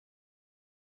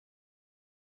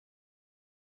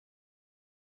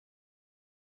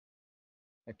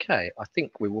Okay, I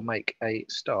think we will make a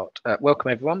start.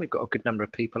 Welcome everyone. We've got a good number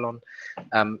of people on.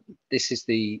 This is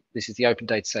the Open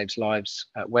Data Saves Lives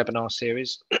webinar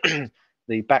series.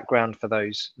 The background for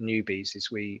those newbies is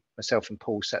myself and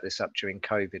Paul set this up during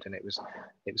COVID, and it was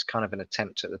kind of an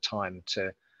attempt at the time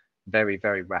to very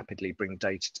rapidly bring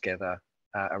data together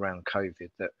around COVID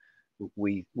that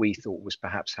we thought was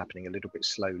perhaps happening a little bit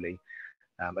slowly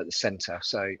at the centre.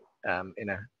 So in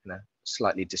a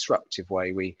slightly disruptive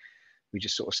way, we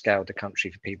just sort of scoured the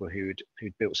country for people who'd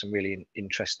built some really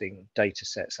interesting data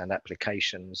sets and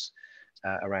applications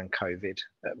around COVID,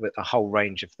 with a whole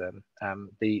range of them.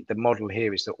 The model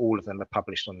here is that all of them are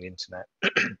published on the internet,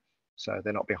 so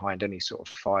they're not behind any sort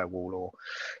of firewall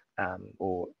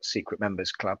or secret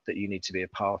members club that you need to be a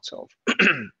part of.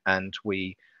 And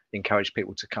we encourage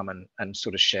people to come and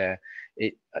sort of share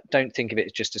it. Don't think of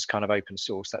it just as kind of open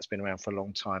source. That's been around for a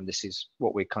long time. This is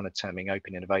what we're kind of terming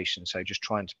open innovation. So just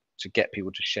trying to get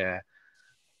people to share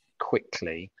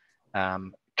quickly.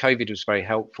 COVID was very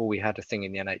helpful. We had a thing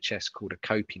in the NHS called a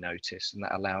COPI notice, and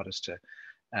that allowed us to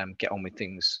get on with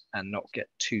things and not get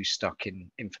too stuck in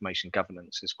information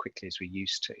governance as quickly as we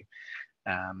used to.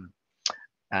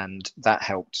 And that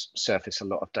helped surface a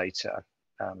lot of data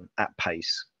at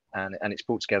pace. And it's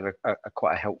brought together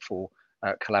quite a helpful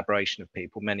collaboration of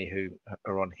people, many who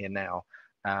are on here now.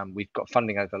 We've got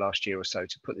funding over the last year or so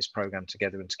to put this program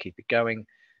together and to keep it going.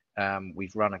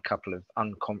 We've run a couple of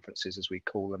unconferences, as we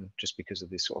call them, just because of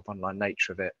this sort of online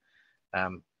nature of it.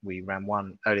 We ran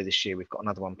one earlier this year. We've got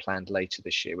another one planned later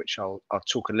this year, which I'll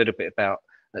talk a little bit about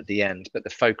at the end. But the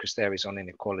focus there is on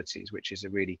inequalities, which is a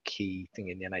really key thing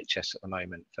in the NHS at the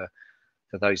moment. For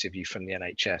those of you from the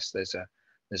NHS, there's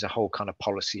a whole kind of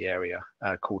policy area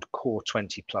called Core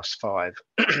 20+5.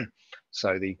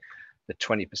 So the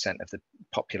 20% of the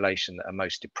population that are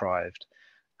most deprived,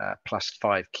 plus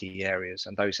 5 key areas.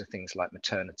 And those are things like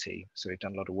maternity. So we've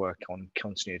done a lot of work on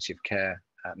continuity of care,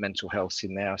 mental health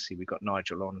in there. I see we've got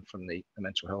Nigel on from the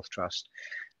Mental Health Trust.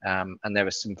 And there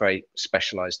are some very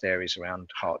specialised areas around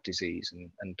heart disease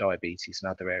and diabetes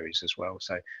and other areas as well.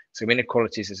 So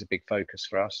inequalities is a big focus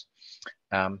for us.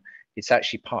 It's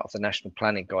actually part of the national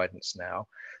planning guidance now,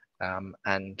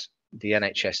 and the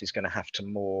NHS is going to have to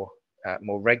more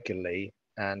regularly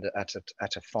and at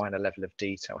a finer level of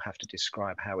detail have to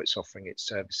describe how it's offering its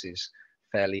services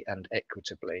fairly and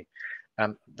equitably.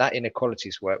 That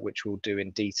inequalities work, which we'll do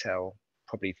in detail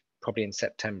probably in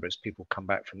September as people come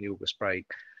back from the August break,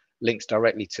 links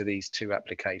directly to these 2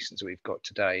 applications that we've got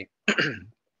today.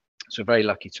 So we're very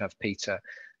lucky to have Peter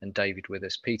and David with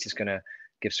us. Peter's going to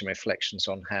give some reflections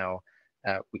on how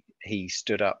he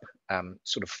stood up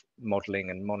sort of modelling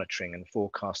and monitoring and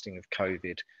forecasting of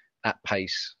COVID at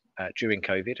pace during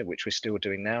COVID, which we're still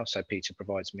doing now. So Peter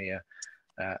provides me a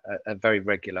very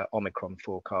regular Omicron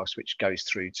forecast, which goes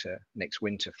through to next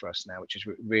winter for us now, which is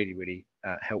really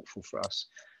helpful for us.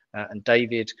 And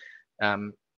David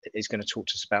is going to talk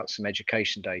to us about some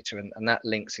education data, and that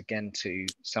links again to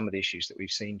some of the issues that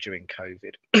we've seen during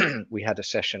COVID. We had a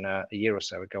session a year or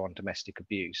so ago on domestic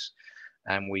abuse,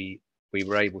 and we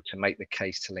were able to make the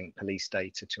case to link police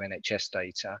data to NHS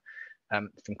data.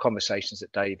 From conversations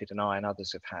that David and I and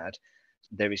others have had,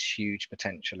 there is huge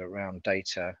potential around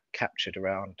data captured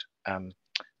around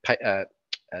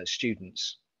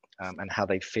students and how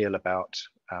they feel about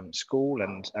school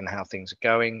and how things are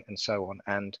going and so on.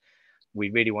 And we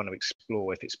really want to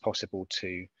explore if it's possible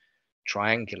to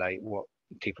triangulate what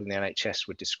people in the NHS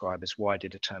would describe as wider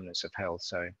determinants of health.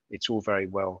 So it's all very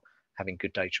well having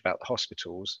good data about the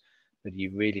hospitals, but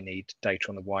you really need data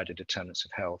on the wider determinants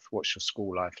of health. What's your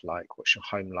school life like? What's your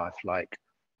home life like?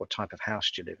 What type of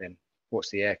house do you live in?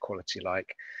 What's the air quality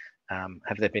like?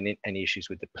 Have there been any issues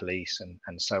with the police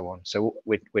and so on? So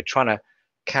we're trying to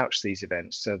couch these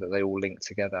events so that they all link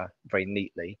together very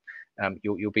neatly.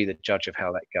 You'll be the judge of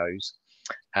how that goes.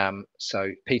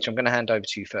 So Peter, I'm going to hand over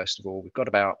to you first of all. We've got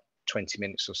about 20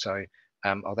 minutes or so.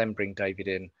 I'll then bring David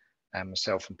in, and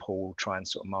myself and Paul will try and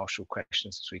sort of marshal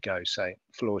questions as we go. So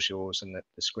floor's yours and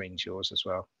the screen's yours as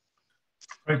well.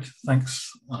 Great,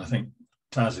 thanks. I think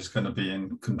Taz is going to be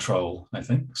in control, I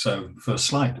think. So first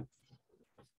slide.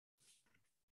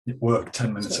 It worked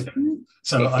 10 minutes ago.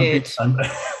 So I'm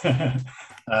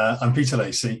Peter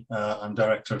Lacey. I'm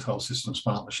director at Whole Systems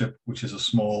Partnership, which is a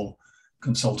small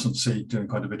consultancy doing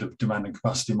quite a bit of demand and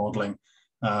capacity modelling.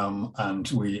 And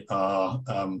we are,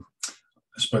 I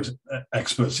suppose,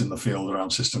 experts in the field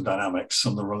around system dynamics,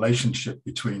 and the relationship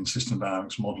between system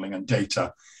dynamics modelling and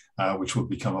data, which will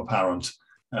become apparent,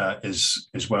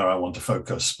 is where I want to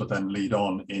focus, but then lead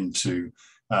on into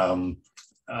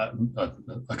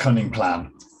a cunning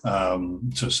plan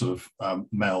to sort of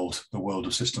meld the world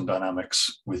of system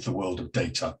dynamics with the world of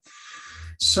data.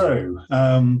 So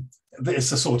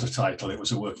it's a sort of title. It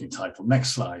was a working title.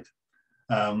 Next slide.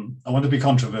 I want to be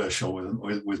controversial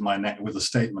with a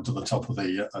statement at the top of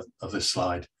this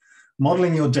slide.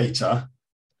 Modeling your data,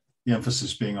 the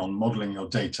emphasis being on modeling your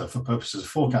data for purposes of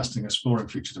forecasting, exploring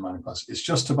future demand capacity, is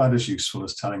just about as useful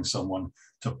as telling someone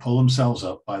to pull themselves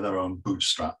up by their own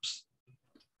bootstraps.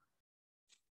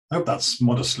 I hope that's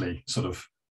modestly sort of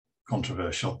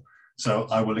controversial. So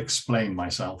I will explain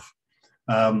myself.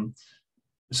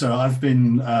 So I've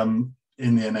been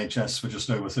in the NHS for just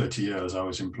over 30 years. I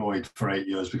was employed for 8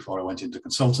 years before I went into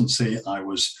consultancy. I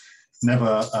was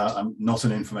never, I'm not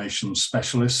an information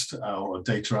specialist or a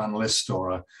data analyst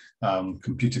or a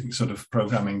computer sort of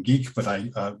programming geek, but I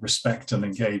respect and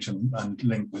engage and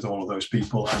link with all of those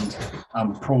people. And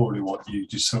I'm probably what you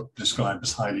describe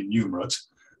as highly numerate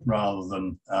rather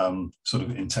than sort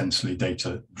of intensely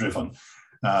data driven.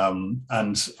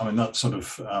 And I mean, that's sort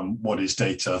of what is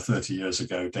data 30 years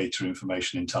ago, data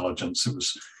information intelligence. It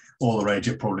was all the rage,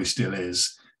 it probably still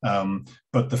is.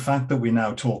 But the fact that we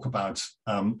now talk about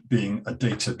being a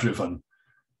data-driven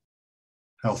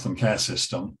health and care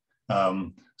system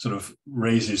sort of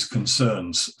raises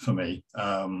concerns for me.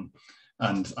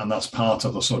 And that's part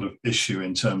of the sort of issue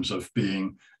in terms of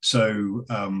being so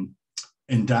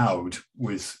endowed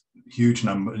with huge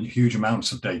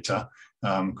amounts of data,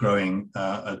 growing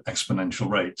at exponential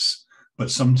rates, but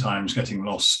sometimes getting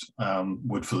lost,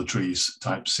 wood for the trees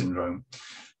type syndrome.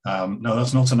 No,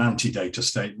 that's not an anti-data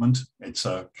statement. It's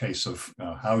a case of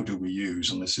how do we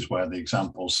use, and this is where the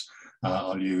examples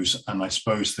I'll use, and I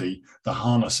suppose the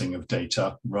harnessing of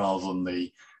data rather than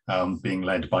the being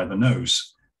led by the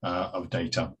nose of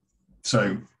data.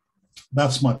 So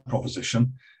that's my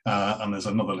proposition. And there's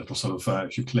another little sort of,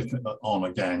 if you click on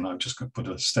again, I've just got to put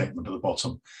a statement at the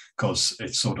bottom because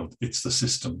it's the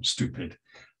system, stupid,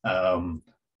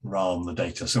 rather than the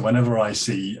data. So whenever I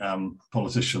see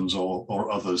politicians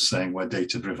or others saying we're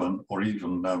data driven, or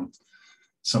even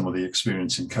some of the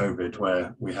experience in COVID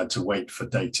where we had to wait for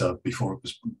data before it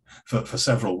was, for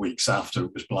several weeks after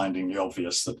it was blindingly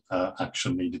obvious that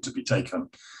action needed to be taken,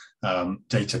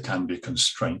 data can be a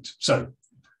constraint. So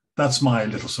that's my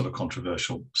little sort of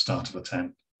controversial start of a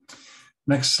 10.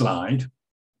 Next slide.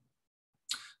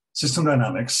 System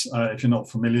dynamics, if you're not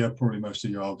familiar, probably most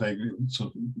of you are vaguely,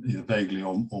 sort of either vaguely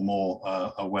or more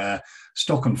aware.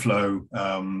 Stock and flow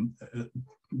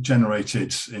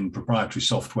generated in proprietary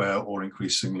software or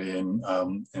increasingly in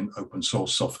open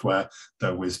source software,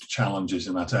 though with challenges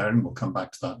in that area, and we'll come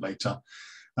back to that later,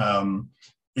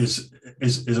 is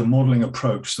a modeling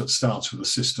approach that starts with the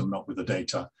system, not with the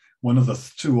data. One of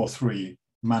the 2 or 3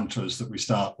 mantras that we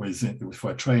start with if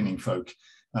we're training folk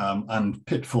and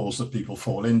pitfalls that people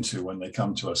fall into when they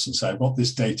come to us and say, what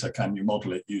this data, can you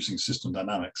model it using system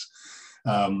dynamics?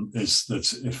 Is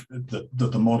that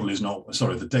the model is not,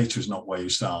 sorry, the data is not where you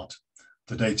start.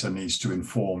 The data needs to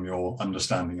inform your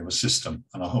understanding of a system,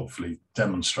 and I'll hopefully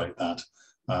demonstrate that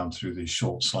through these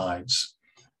short slides.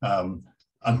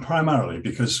 And primarily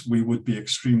because we would be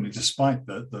extremely, despite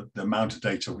the amount of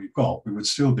data we've got, we would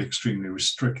still be extremely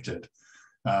restricted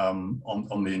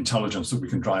on the intelligence that we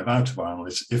can drive out of our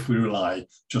analysts if we rely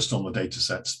just on the data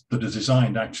sets that are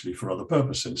designed actually for other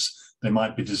purposes. They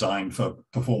might be designed for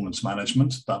performance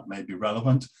management, that may be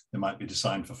relevant. They might be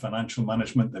designed for financial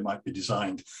management. They might be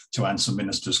designed to answer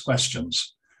ministers'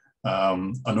 questions.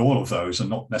 And all of those are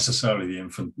not necessarily the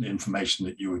information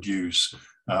that you would use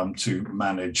to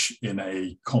manage in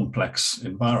a complex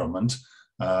environment,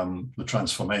 the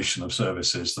transformation of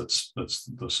services that's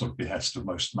the sort of behest of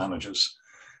most managers.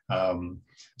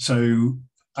 So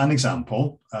an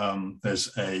example, there's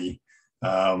a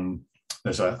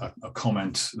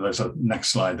comment, there's a next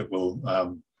slide that will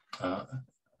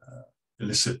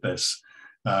elicit this,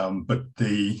 but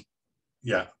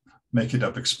make it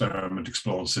up, experiment,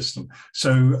 explore the system.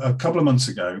 So a couple of months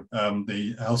ago,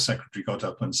 the health secretary got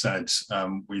up and said,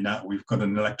 we've got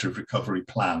an elective recovery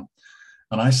plan.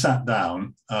 And I sat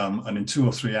down and in 2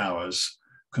 or 3 hours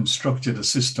constructed a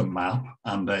system map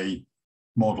and a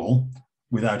model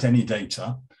without any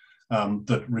data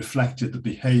that reflected the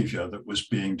behavior that was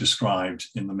being described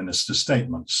in the minister's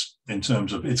statements in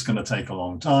terms of it's going to take a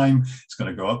long time, it's going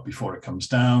to go up before it comes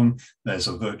down, there's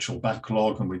a virtual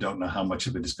backlog and we don't know how much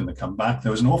of it is going to come back.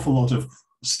 There was an awful lot of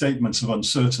statements of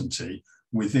uncertainty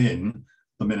within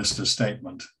the minister's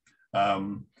statement.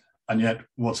 And yet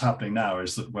what's happening now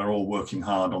is that we're all working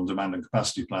hard on demand and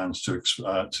capacity plans to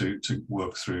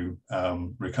work through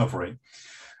recovery.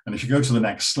 And if you go to the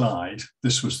next slide,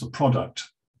 this was the product.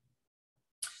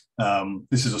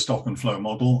 This is a stock and flow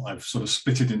model. I've sort of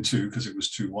split it in two because it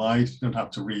was too wide. You don't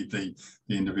have to read the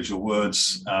individual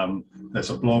words. There's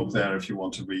a blog there if you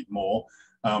want to read more.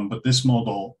 But this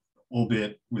model,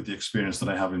 albeit with the experience that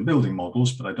I have in building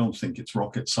models, but I don't think it's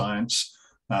rocket science,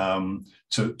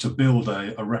 to build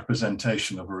a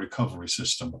representation of a recovery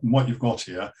system. And what you've got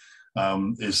here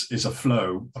is a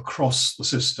flow across the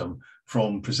system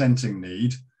from presenting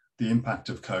need, the impact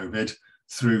of COVID,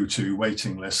 through to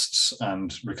waiting lists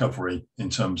and recovery in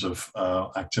terms of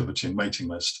activity and waiting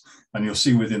list. And you'll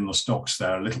see within the stocks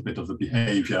there a little bit of the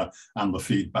behavior and the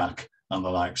feedback and the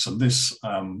likes. And this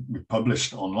we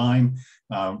published online,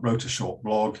 wrote a short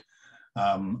blog.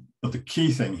 But the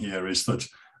key thing here is that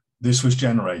this was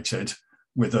generated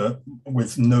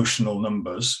with notional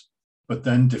numbers, but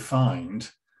then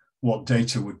defined what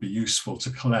data would be useful to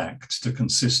collect to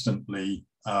consistently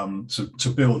to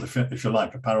build, if you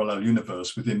like, a parallel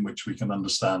universe within which we can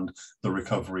understand the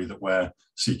recovery that we're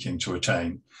seeking to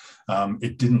attain.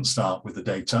 It didn't start with the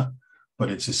data,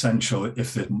 but it's essential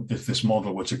if this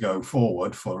model were to go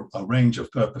forward for a range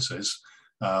of purposes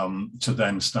to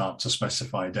then start to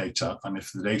specify data. And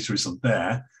if the data isn't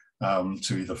there,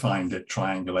 to either find it,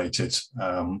 triangulate it,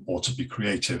 or to be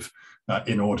creative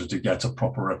in order to get a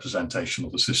proper representation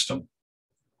of the system.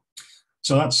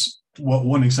 So that's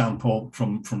one example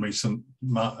from recent.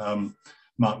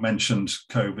 Mark mentioned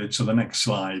COVID. So the next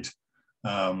slide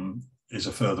is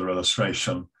a further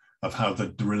illustration of how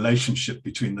the relationship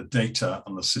between the data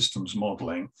and the systems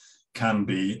modeling can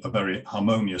be a very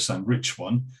harmonious and rich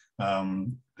one.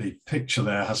 The picture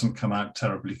there hasn't come out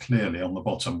terribly clearly on the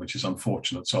bottom, which is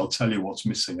unfortunate. So I'll tell you what's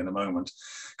missing in a moment,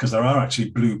 because there are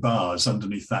actually blue bars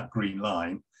underneath that green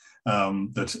line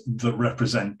that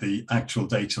represent the actual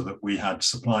data that we had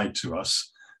supplied to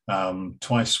us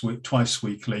twice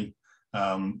weekly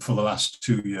for the last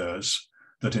 2 years,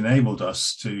 that enabled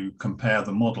us to compare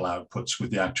the model outputs with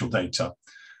the actual data.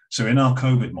 So in our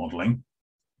COVID modeling,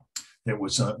 it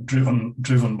was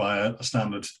driven by a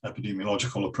standard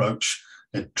epidemiological approach.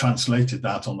 It translated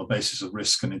that on the basis of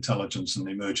risk and intelligence and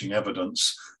emerging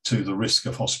evidence to the risk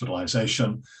of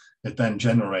hospitalization. It then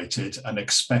generated an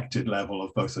expected level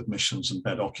of both admissions and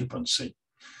bed occupancy.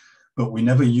 But we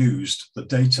never used the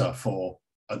data for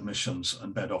admissions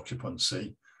and bed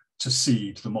occupancy to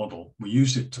seed the model. We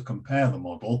used it to compare the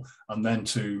model and then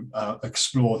to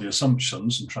explore the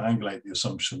assumptions and triangulate the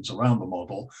assumptions around the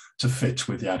model to fit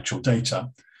with the actual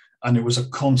data. And it was a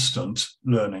constant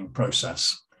learning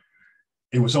process.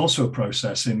 It was also a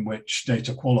process in which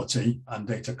data quality and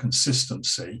data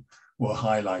consistency were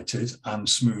highlighted and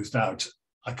smoothed out.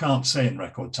 I can't say in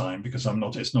record time because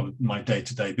it's not my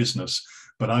day-to-day business,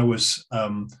 but I was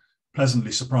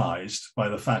pleasantly surprised by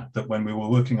the fact that when we were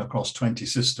working across 20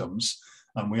 systems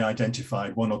and we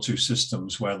identified 1 or 2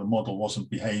 systems where the model wasn't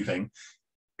behaving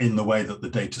in the way that the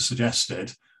data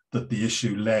suggested, that the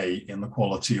issue lay in the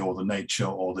quality or the nature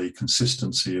or the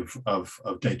consistency of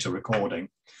data recording.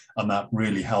 And that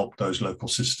really helped those local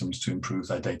systems to improve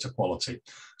their data quality.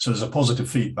 So there's a positive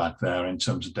feedback there in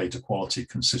terms of data quality,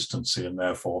 consistency, and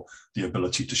therefore the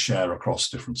ability to share across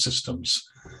different systems.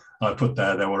 I put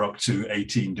there were up to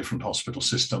 18 different hospital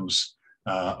systems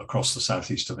across the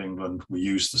southeast of England. We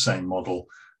used the same model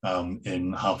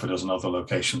in half a dozen other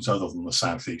locations other than the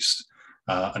southeast.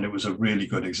 And it was a really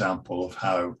good example of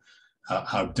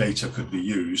how data could be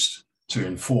used to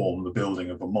inform the building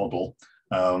of a model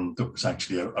that was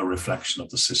actually a reflection of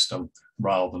the system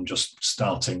rather than just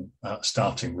starting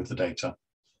with the data.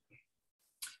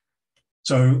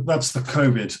 So that's the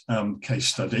COVID case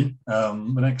study.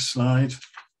 The next slide,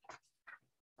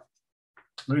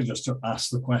 really just to ask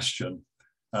the question,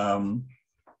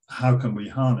 how can we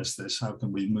harness this? How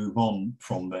can we move on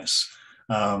from this?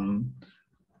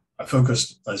 I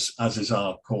focused, as is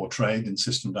our core trade, in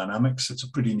system dynamics. It's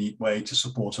a pretty neat way to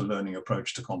support a learning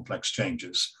approach to complex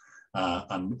changes.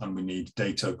 And we need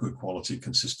data, good quality,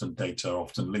 consistent data,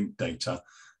 often linked data,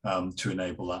 to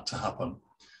enable that to happen.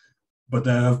 But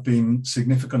there have been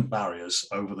significant barriers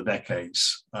over the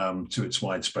decades to its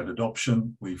widespread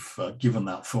adoption. We've given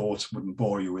that thought, wouldn't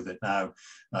bore you with it now,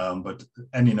 but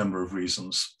any number of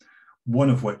reasons. One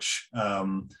of which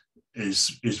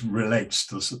relates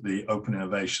to the open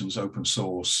innovations, open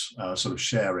source sort of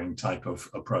sharing type of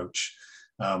approach.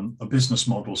 A business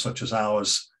model such as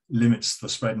ours limits the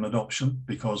spread and adoption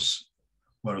because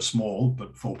we're a small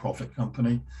but for-profit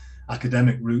company.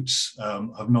 Academic routes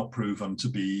have not proven to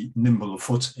be nimble of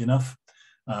foot enough,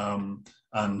 and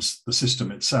the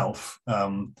system itself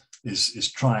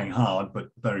is trying hard but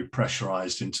very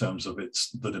pressurized in terms of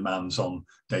the demands on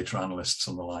data analysts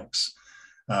and the likes.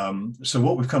 So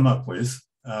what we've come up with,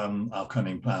 our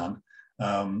cunning plan,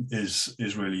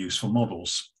 is really useful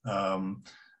models.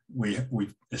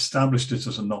 We've established it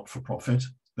as a not-for-profit.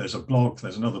 There's a blog,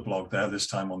 there's another blog there, this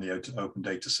time on the Open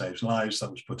Data Saves Lives, that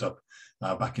was put up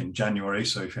back in January.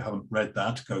 So if you haven't read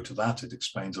that, go to that. It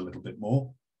explains a little bit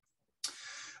more.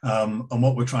 And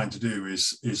what we're trying to do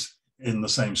is in the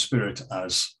same spirit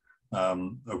as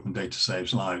Open Data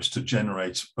Saves Lives, to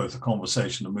generate both a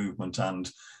conversation, a movement,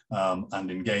 and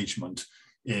engagement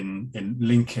in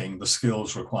linking the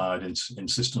skills required in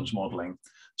systems modeling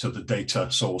to the data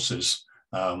sources,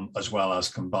 as well as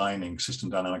combining system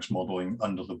dynamics modeling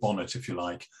under the bonnet, if you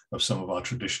like, of some of our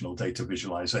traditional data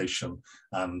visualization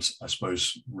and, I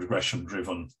suppose,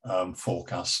 regression-driven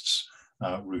forecasts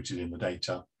rooted in the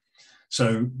data.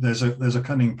 So there's a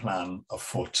cunning plan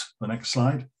afoot. The next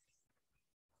slide.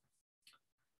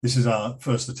 This is our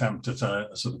first attempt at a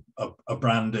sort of a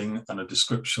branding and a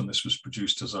description. This was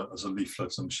produced as a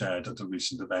leaflet and shared at a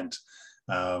recent event.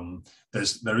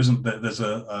 There's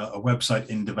a website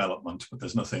in development, but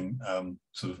there's nothing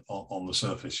sort of on the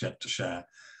surface yet to share.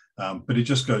 But it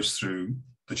just goes through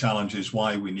the challenges,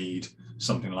 why we need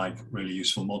something like really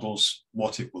useful models,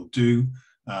 what it will do,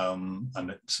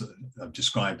 and I've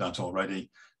described that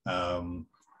already in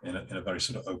a very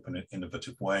sort of open,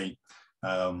 innovative way.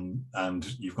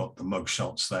 And you've got the mug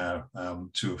shots there,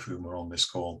 two of whom are on this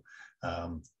call.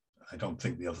 I don't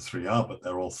think the other three are, but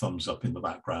they're all thumbs up in the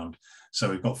background. So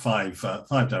we've got five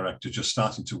directors just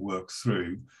starting to work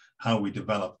through how we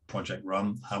develop Project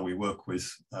Run, how we work with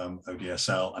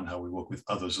ODSL, and how we work with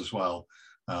others as well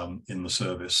in the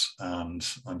service and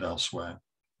elsewhere.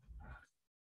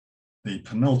 The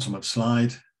penultimate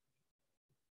slide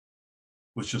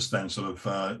was just then sort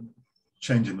of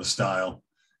changing the style,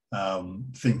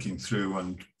 thinking through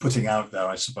and putting out there,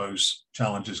 I suppose,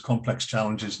 challenges, complex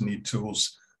challenges, need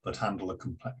tools that handle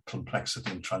the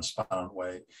complexity in a transparent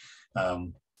way.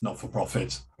 Not for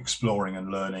profit, exploring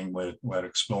and learning. We're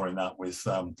exploring that with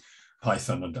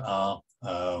Python and R.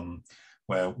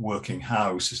 We're working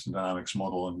how system dynamics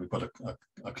model, and we've got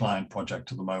a client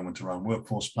project at the moment around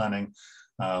workforce planning,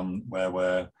 where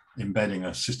we're embedding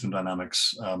a system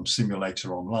dynamics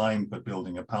simulator online, but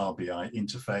building a Power BI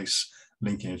interface,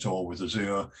 linking it all with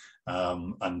Azure,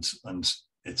 and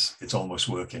it's almost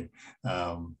working.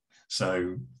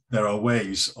 So there are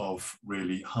ways of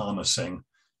really harnessing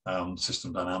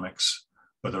system dynamics,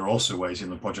 but there are also ways in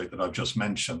the project that I've just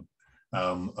mentioned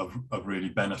of really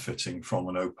benefiting from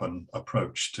an open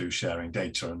approach to sharing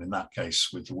data. And in that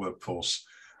case, with the workforce,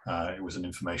 it was an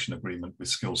information agreement with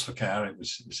Skills for Care. It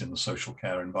was in the social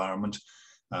care environment,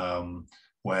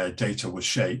 where data was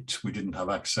shaped. We didn't have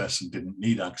access and didn't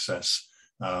need access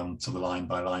to the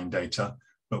line-by-line data.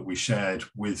 But we shared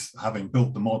with, having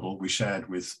built the model, we shared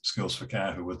with Skills for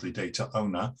Care, who was the data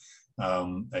owner,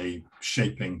 a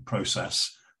shaping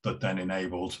process that then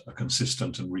enabled a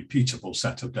consistent and repeatable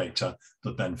set of data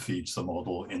that then feeds the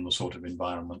model in the sort of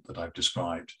environment that I've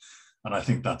described. And I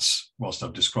think that's, whilst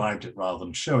I've described it rather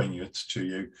than showing it to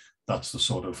you, that's the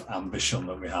sort of ambition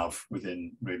that we have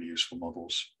within really useful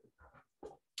models.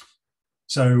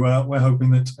 So we're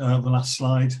hoping that the last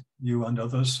slide, you and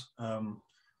others,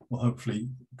 will hopefully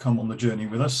come on the journey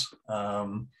with us.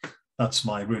 That's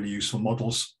my really useful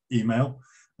models email.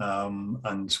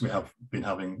 And we have been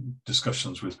having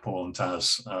discussions with Paul and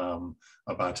Taz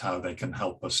about how they can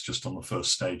help us just on the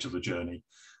first stage of the journey.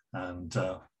 And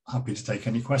happy to take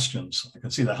any questions. I can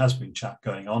see there has been chat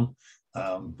going on,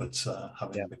 but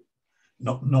having been,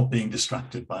 not being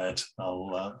distracted by it,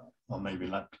 I'll maybe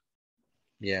let.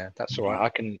 Yeah, that's all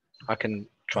right. I can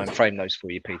try and frame those for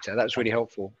you, Peter. That was really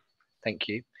helpful. Thank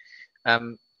you.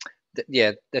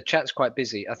 Yeah, the chat's quite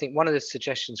busy. I think one of the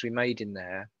suggestions we made in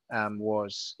there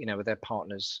was, with their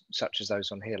partners, such as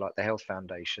those on here, like the Health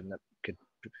Foundation, that could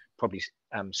probably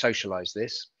socialise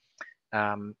this.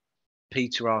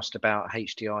 Peter asked about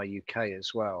HDI UK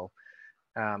as well.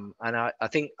 And I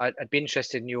think I'd be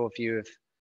interested in your view of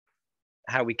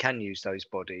how we can use those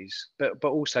bodies, but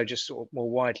also just sort of more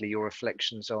widely your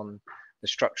reflections on the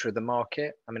structure of the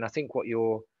market. I mean, I think what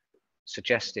you're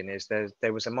suggesting is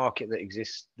there was a market that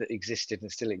existed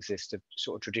and still exists of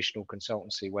sort of traditional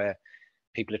consultancy where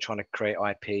people are trying to create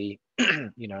IP,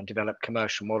 and develop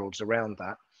commercial models around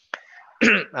that.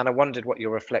 And I wondered what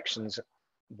your reflections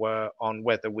were on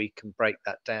whether we can break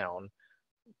that down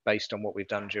based on what we've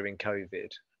done during COVID,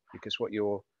 because what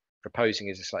you're proposing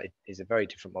is a very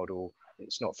different model.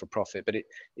 It's not for profit, but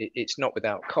it's not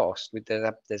without cost.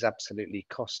 There's absolutely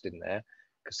cost in there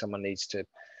because someone needs to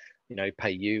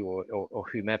pay you or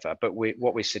whomever. But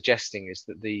what we're suggesting is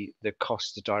that the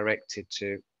costs are directed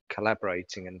to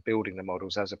collaborating and building the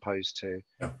models as opposed to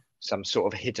some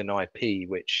sort of hidden IP,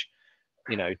 which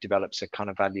develops a kind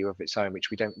of value of its own, which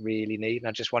we don't really need. And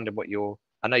I just wondered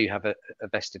I know you have a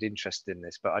vested interest in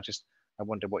this, but I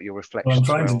wonder what your reflections Well, I'm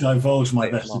trying to divulge my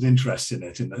state of vested interest in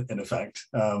it, in effect,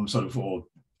 sort of, or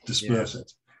disperse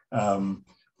it.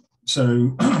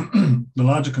 So the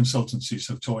larger consultancies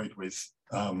have toyed with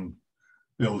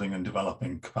building and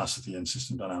developing capacity and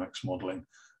system dynamics modeling,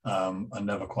 and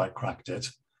never quite cracked it.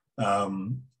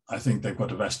 I think they've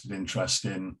got a vested interest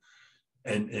in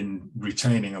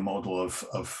retaining a model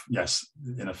of yes,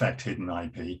 in effect, hidden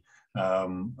IP. I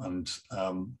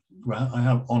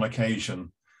have on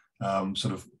occasion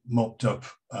sort of mopped up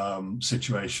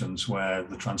situations where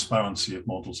the transparency of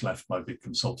models left by big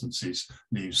consultancies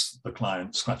leaves the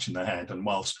client scratching their head. And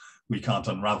whilst we can't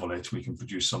unravel it, we can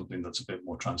produce something that's a bit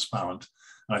more transparent.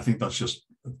 And I think that just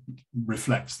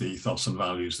reflects the ethos and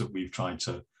values that we've tried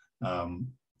to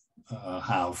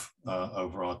have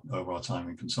over our time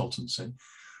in consultancy.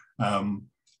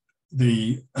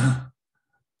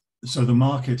 So the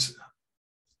market,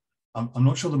 I'm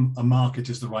not sure a market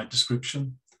is the right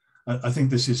description. I think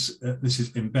this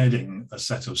is embedding a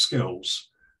set of skills,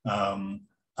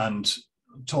 and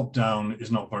top down is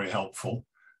not very helpful.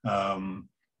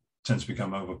 Tends to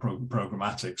become over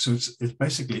programmatic. So it's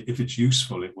basically, if it's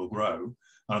useful, it will grow.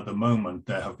 And at the moment,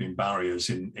 there have been barriers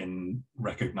in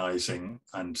recognizing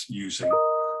and using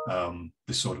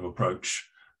this sort of approach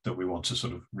that we want to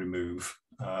sort of remove.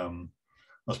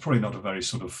 That's probably not a very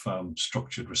sort of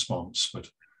structured response, but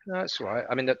no, that's right.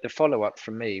 I mean, the follow-up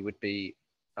from me would be,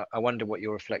 I wonder what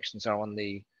your reflections are on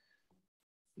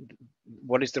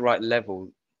what is the right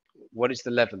level? What is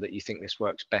the level that you think this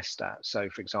works best at? So,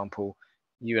 for example,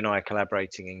 you and I are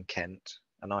collaborating in Kent,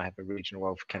 and I have a regional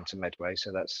role for Kent and Medway.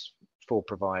 So that's 4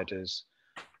 providers,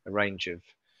 a range of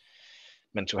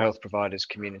mental health providers,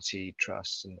 community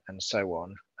trusts, and so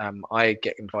on. I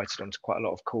get invited onto quite a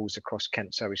lot of calls across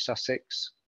Kent, Surrey,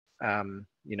 Sussex. And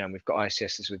we've got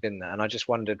ICSs within that. And I just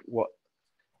wondered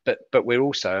but we're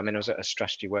also, I mean, I was at a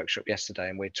strategy workshop yesterday,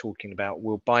 and we're talking about,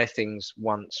 we'll buy things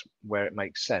once where it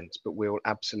makes sense, but we'll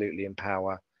absolutely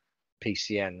empower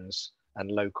PCNs and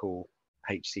local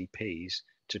HCPs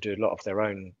to do a lot of their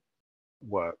own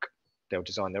work. They'll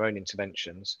design their own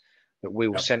interventions, but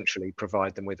we'll centrally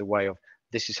provide them with a way of,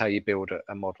 this is how you build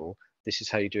a model, this is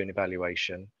how you do an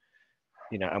evaluation,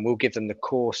 and we'll give them the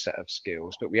core set of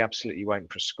skills, but we absolutely won't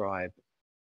prescribe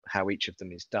how each of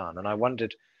them is done. And I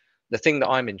wondered, the thing that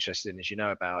I'm interested in, as you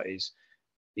know about, is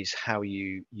how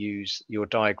you use your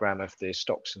diagram of the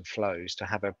stocks and flows to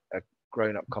have a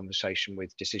grown-up conversation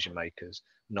with decision makers,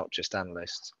 not just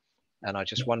analysts. And I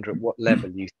just wonder at what level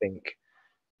you think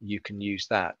you can use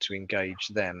that to engage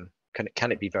them.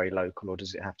 Can it be very local, or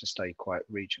does it have to stay quite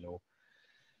regional?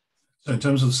 So in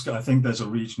terms of the skill, I think there's a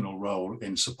regional role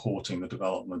in supporting the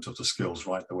development of the skills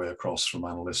right the way across from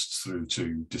analysts through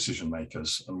to decision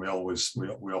makers. And we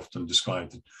often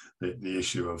describe the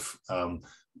issue of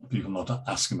people not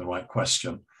asking the right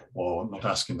question, or not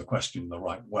asking the question in the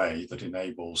right way that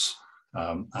enables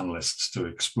analysts to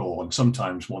explore, and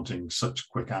sometimes wanting such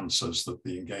quick answers that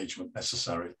the engagement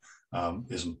necessary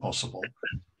isn't possible.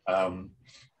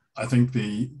 I think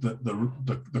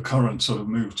the current sort of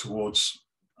move towards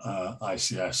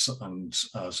ICS and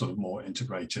sort of more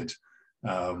integrated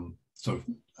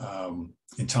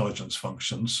intelligence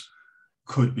functions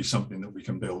could be something that we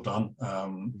can build on. I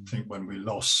think when we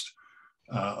lost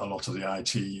a lot of the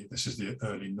IT, this is the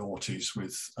early noughties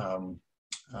with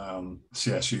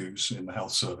CSUs in the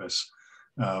health service,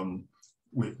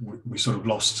 we sort of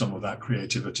lost some of that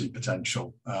creativity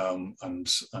potential, and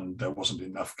there wasn't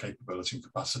enough capability and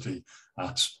capacity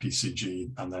at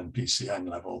PCG and then PCN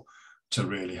level to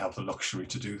really have the luxury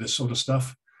to do this sort of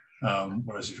stuff.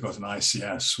 Whereas if you've got an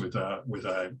ICS with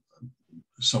a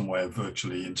some way of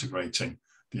virtually integrating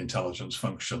the intelligence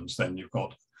functions, then you've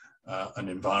got an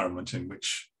environment in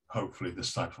which hopefully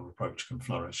this type of approach can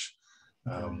flourish.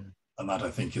 And that, I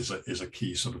think, is a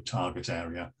key sort of target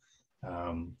area.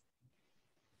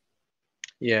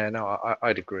 Yeah, no,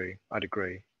 I'd agree.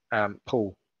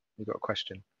 Paul, you've got a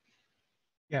question?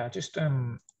 Yeah, just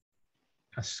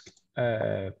ask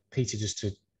Peter just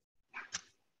to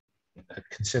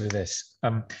consider this.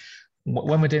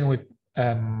 When we're dealing with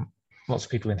lots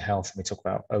of people in health, and we talk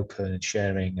about open and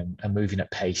sharing and moving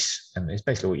at pace, and it's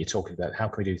basically what you're talking about. How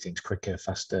can we do things quicker,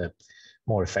 faster,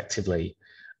 more effectively?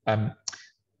 The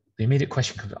immediate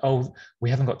question comes, oh, we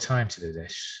haven't got time to do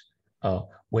this. Oh,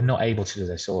 we're not able to do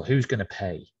this, or who's going to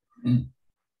pay?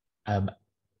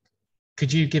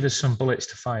 Could you give us some bullets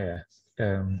to fire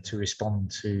to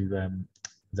respond to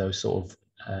those sort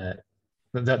of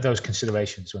those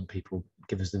considerations when people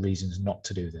give us the reasons not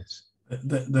to do this?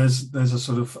 There's a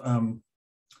sort of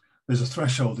there's a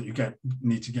threshold that you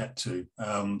need to get to.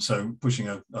 So pushing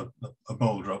a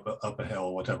boulder up a hill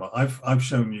or whatever. I've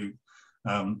shown you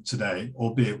today,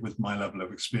 albeit with my level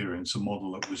of experience, a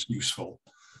model that was useful,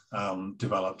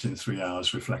 developed in 3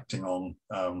 hours, reflecting on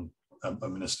a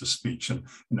minister's speech. And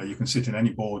you can sit in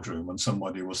any boardroom and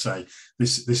somebody will say,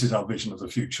 this is our vision of the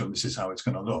future and this is how it's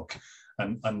going to look.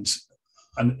 And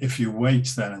if you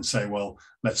wait then and say, well,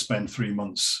 let's spend 3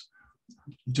 months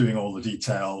doing all the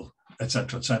detail,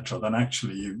 etc., then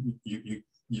actually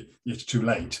it's too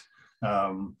late.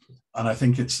 And I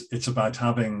think it's about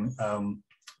having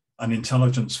an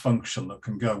intelligence function that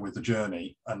can go with the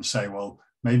journey and say, well,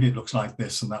 maybe it looks like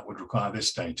this and that would require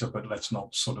this data, but let's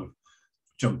not sort of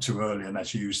jump too early and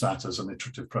let's use that as an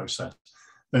iterative process.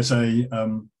 There's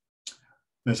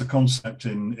a concept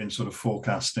in sort of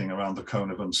forecasting around the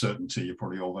cone of uncertainty. You're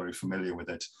probably all very familiar with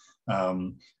it.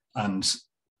 And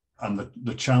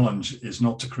the challenge is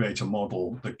not to create a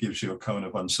model that gives you a cone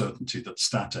of uncertainty that's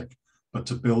static, but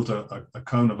to build a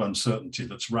cone of uncertainty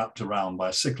that's wrapped around by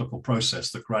a cyclical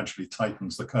process that gradually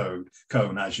tightens the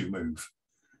cone as you move.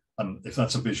 And if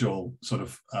that's a visual sort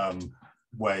of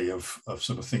way of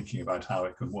sort of thinking about how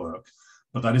it can work,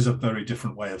 but that is a very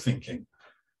different way of thinking,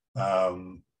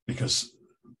 because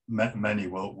many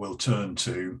will turn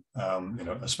to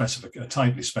a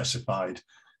tightly specified,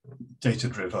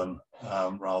 data-driven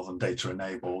rather than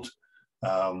data-enabled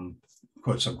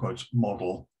quotes unquote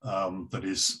model that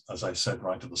is, as I said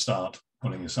right at the start,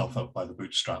 pulling yourself up by the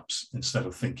bootstraps instead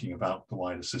of thinking about the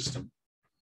wider system.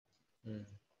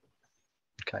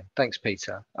 Okay, thanks,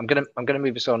 Peter. I'm gonna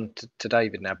move us on to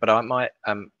David now, but I might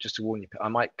just to warn you, I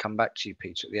might come back to you,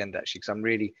 Peter, at the end actually, because I'm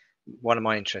really, one of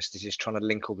my interests is just trying to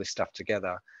link all this stuff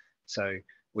together. So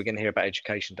we're going to hear about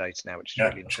education data now, which is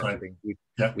really interesting.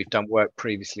 We've done work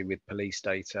previously with police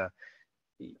data.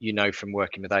 From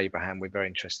working with Abraham, we're very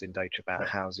interested in data about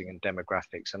housing and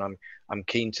demographics, and I'm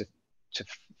keen to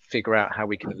figure out how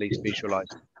we can at least visualize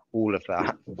all of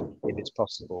that if it's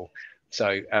possible.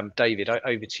 So David,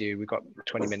 over to you. We've got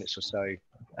 20 minutes or so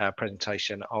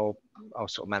presentation. I'll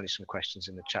sort of manage some questions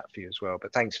in the chat for you as well,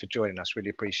 but thanks for joining us, really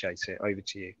appreciate it. Over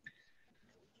to you.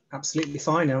 Absolutely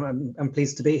fine. I'm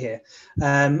pleased to be here.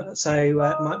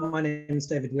 My name is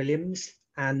David Williams,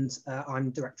 and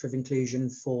I'm Director of Inclusion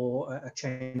for a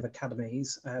chain of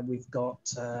academies. We've got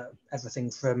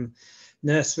everything from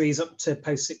nurseries up to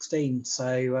post-16,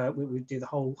 so we do the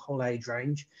whole age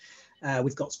range.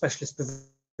 We've got specialist provision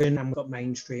and we've got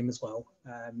mainstream as well.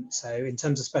 So in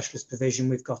terms of specialist provision,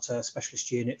 we've got a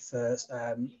specialist unit for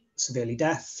severely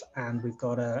deaf, and we've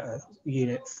got a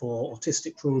unit for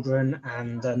autistic children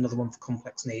and another one for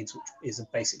complex needs, which is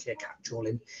basically a catch-all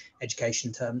in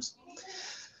education terms.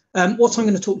 What I'm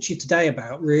going to talk to you today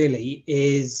about really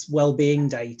is wellbeing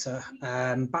data.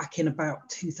 Back in about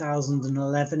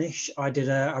 2011-ish, I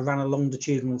ran a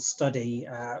longitudinal study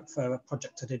for a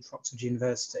project I did for Oxford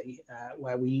University,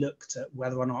 where we looked at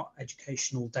whether or not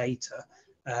educational data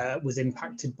was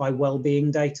impacted by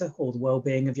wellbeing data or the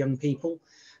wellbeing of young people.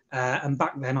 And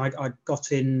back then I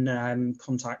got in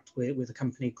contact with a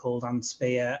company called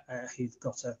Anspear, who've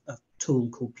got a tool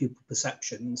called Pupil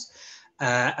Perceptions,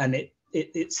 and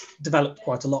it's developed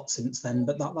quite a lot since then,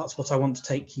 but that's what I want to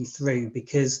take you through,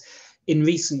 because in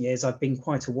recent years I've been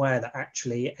quite aware that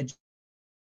actually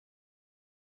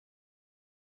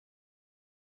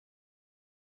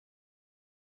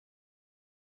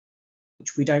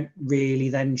which we don't really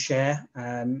then share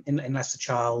unless the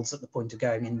child's at the point of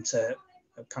going into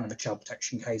a kind of a child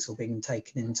protection case or being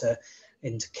taken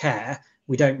into care.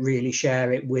 We don't really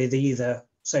share it with either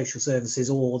social services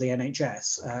or the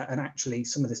NHS, and actually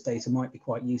some of this data might be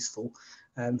quite useful,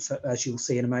 as you'll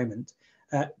see in a moment.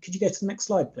 Could you go to the next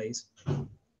slide, please?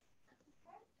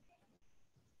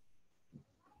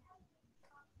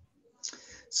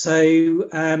 So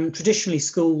traditionally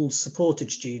schools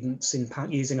supported students in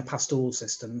using a pastoral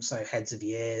system, so heads of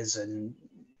years and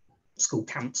school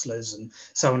counsellors and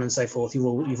so on and so forth.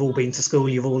 You've all been to school,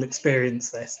 you've all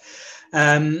experienced this.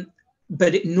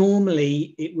 But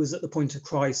normally it was at the point of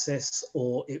crisis,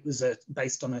 or it was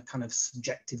based on a kind of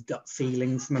subjective gut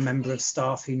feeling from a member of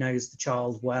staff who knows the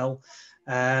child well.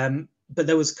 But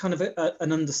there was kind of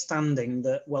an understanding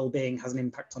that well-being has an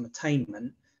impact on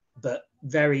attainment, but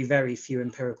very, very few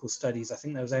empirical studies. I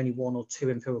think there was only 1 or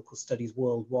 2 empirical studies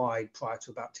worldwide prior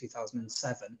to about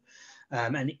 2007.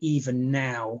 And even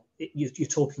now, you're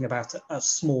talking about a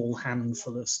small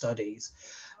handful of studies.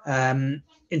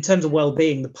 In terms of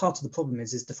well-being, the part of the problem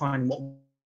is defining what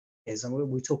it is. And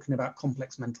we're talking about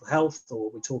complex mental health, or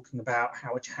we're talking about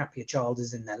how happy a child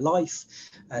is in their life.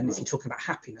 And if you're talking about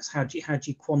happiness, how do you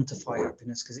quantify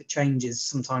happiness? Because it changes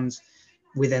sometimes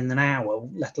within an hour,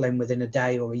 let alone within a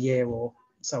day or a year or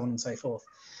so on and so forth.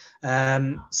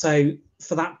 So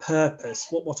for that purpose,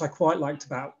 what I quite liked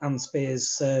about Anne Spear's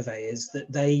survey is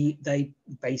that they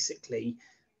basically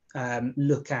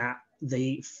look at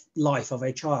the life of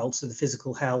a child, so the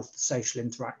physical health, the social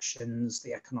interactions,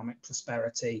 the economic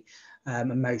prosperity,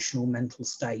 emotional, mental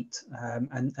state,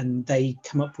 and they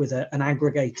come up with an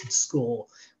aggregated score,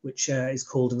 which is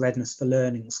called a readiness for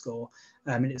learning score.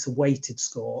 And it's a weighted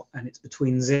score, and it's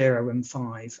between 0 and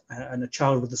 5. And a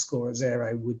child with a score of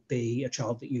 0 would be a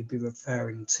child that you'd be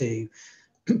referring to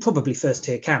probably first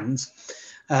tier CAMS,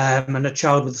 and a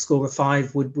child with a score of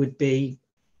 5 would be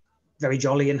very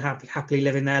jolly and happily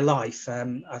living their life.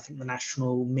 I think the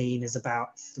national mean is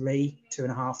about 3,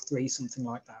 2.5, 3, something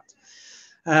like that.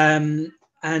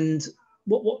 And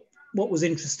what was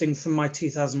interesting from my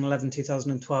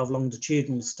 2011-2012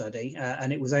 longitudinal study,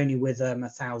 and it was only with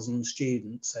 1,000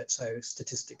 students, so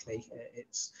statistically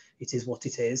it is what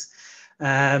it is.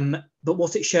 But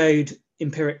what it showed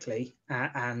empirically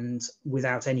and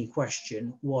without any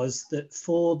question was that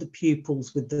for the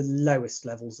pupils with the lowest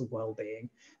levels of well-being,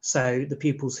 so the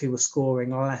pupils who were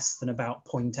scoring less than about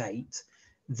 0.8,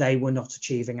 they were not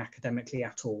achieving academically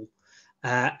at all.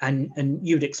 And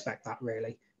you'd expect that,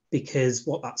 really, because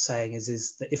what that's saying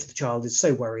is that if the child is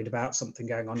so worried about something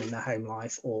going on in their home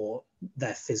life or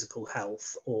their physical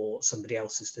health or somebody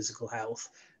else's physical health,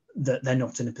 that they're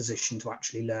not in a position to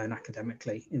actually learn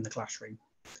academically in the classroom,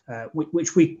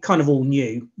 which we kind of all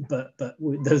knew, but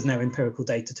there's no empirical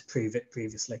data to prove it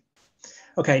previously.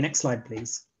 Okay, next slide,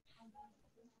 please.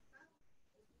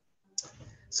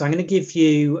 So I'm going to give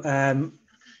you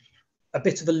a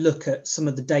bit of a look at some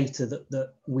of the data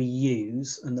that we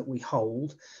use and that we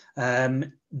hold.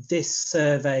 This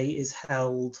survey is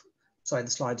held, sorry, the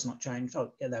slide's not changed.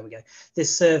 Oh, yeah, there we go.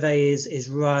 This survey is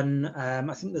run,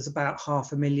 I think there's about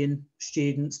 500,000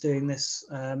 students doing this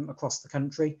across the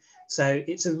country. So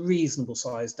it's a reasonable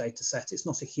size data set. It's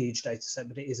not a huge data set,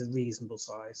 but it is a reasonable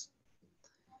size.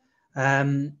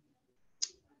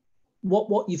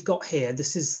 What you've got here,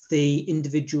 this is the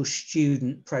individual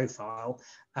student profile,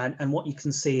 and what you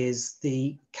can see is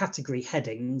the category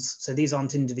headings. So these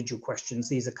aren't individual questions,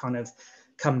 these are kind of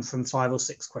come from 5 or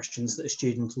 6 questions that a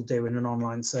student will do in an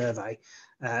online survey.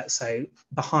 So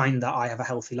behind that, I have a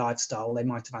healthy lifestyle, they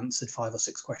might have answered 5 or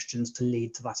 6 questions to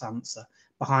lead to that answer.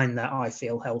 Behind that, I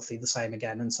feel healthy, the same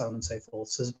again, and so on and so forth.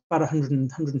 So there's about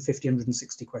 150,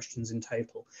 160 questions in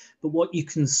total. But what you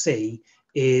can see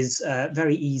is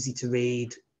very easy to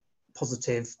read,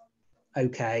 positive,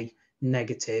 okay,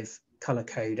 negative, colour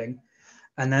coding.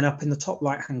 And then up in the top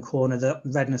right hand corner, the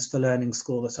readiness for learning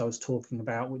score that I was talking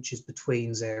about, which is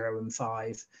between 0 and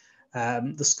 5,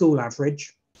 the school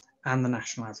average and the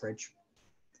national average.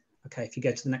 Okay, if you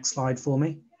go to the next slide for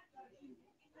me.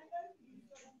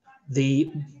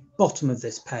 The bottom of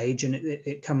this page, and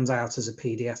it comes out as a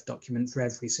PDF document for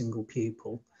every single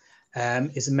pupil,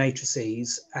 is a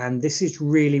matrices, and this is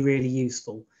really, really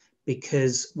useful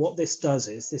because what this does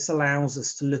is this allows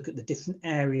us to look at the different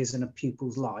areas in a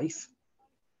pupil's life,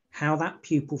 how that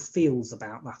pupil feels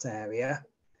about that area,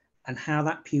 and how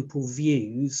that pupil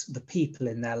views the people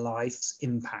in their life's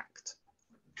impact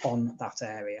on that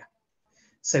area.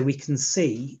 So we can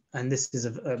see, and this is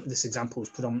this example is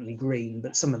predominantly green,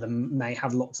 but some of them may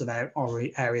have lots of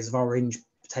areas of orange,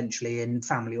 potentially in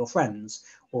family or friends,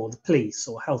 or the police,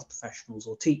 or health professionals,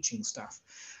 or teaching staff.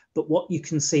 But what you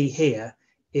can see here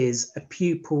is a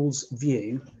pupil's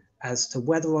view as to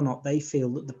whether or not they feel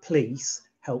that the police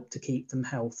help to keep them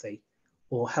healthy,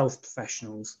 or health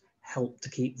professionals help to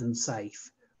keep them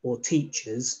safe, or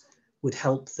teachers would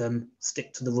help them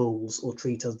stick to the rules or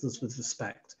treat others with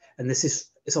respect. And this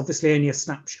is, it's obviously only a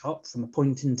snapshot from a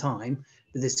point in time,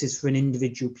 but this is for an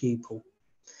individual pupil.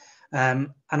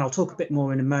 And I'll talk a bit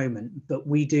more in a moment, but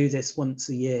we do this once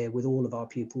a year with all of our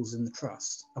pupils in the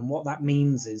trust. And what that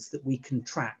means is that we can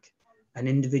track an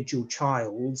individual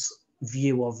child's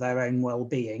view of their own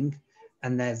well-being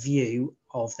and their view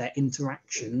of their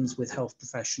interactions with health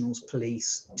professionals,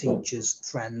 police, teachers,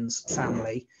 friends,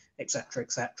 family,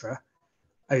 etc.,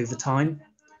 over time.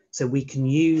 So we can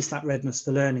use that readiness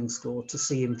for learning score to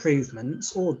see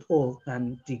improvements or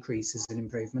decreases in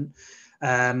improvement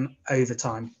over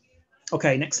time.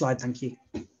 Okay, next slide, thank you.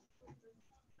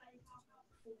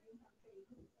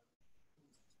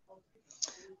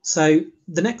 So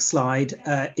the next slide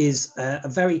is a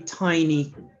very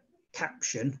tiny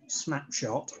caption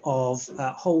snapshot of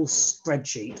a whole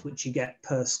spreadsheet which you get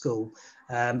per school.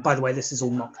 By the way, this is all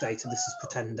mock data, this is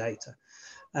pretend data.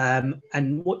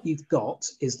 And what you've got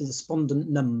is the respondent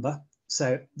number.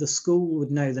 So the school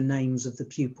would know the names of the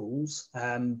pupils,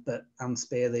 but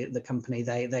Anspear, the company,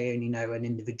 they only know an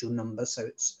individual number, so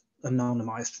it's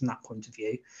anonymised from that point of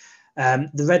view.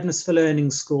 The readiness for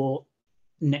learning score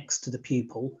next to the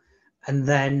pupil, and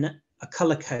then a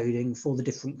colour coding for the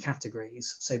different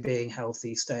categories. So being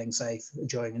healthy, staying safe,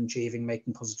 enjoying and achieving,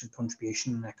 making positive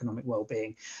contribution and economic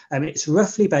well-being. It's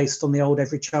roughly based on the old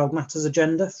Every Child Matters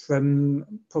agenda from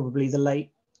probably the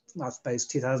late, I suppose,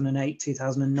 2008,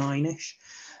 2009-ish.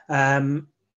 And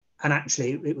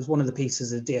actually, it was one of the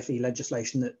pieces of DfE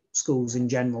legislation that schools in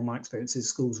general, my experience is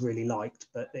schools really liked,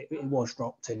 but it was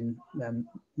dropped in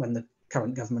when the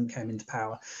current government came into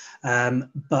power.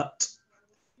 But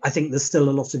I think there's still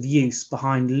a lot of use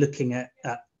behind looking at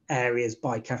areas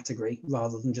by category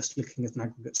rather than just looking at an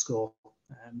aggregate score.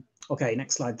 Okay,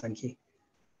 next slide, thank you.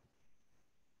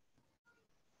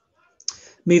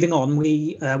 Moving on,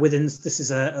 this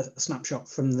is a snapshot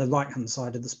from the right-hand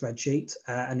side of the spreadsheet,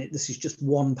 and this is just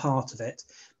one part of it.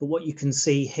 But what you can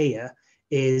see here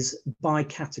is by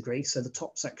category. So the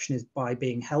top section is by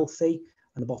being healthy,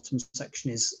 and the bottom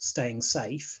section is staying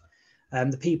safe.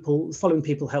 The following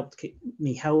people helped keep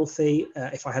me healthy.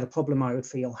 If I had a problem, I would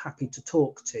feel happy to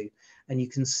talk to. And you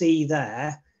can see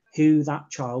there who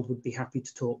that child would be happy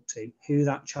to talk to, who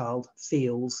that child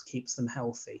feels keeps them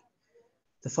healthy.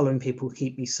 The following people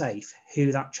keep me safe,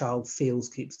 who that child feels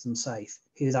keeps them safe,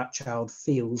 who that child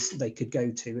feels they could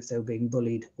go to if they were being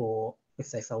bullied or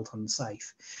if they felt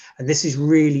unsafe. And this is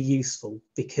really useful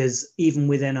because even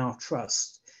within our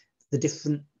trust, the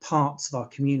different parts of our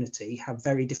community have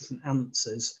very different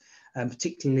answers,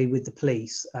 particularly with the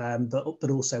police,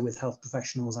 but also with health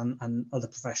professionals and other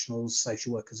professionals,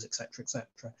 social workers, etc., etc.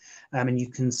 And you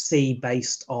can see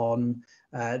based on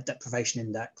deprivation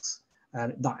index,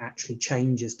 that actually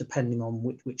changes depending on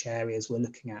which areas we're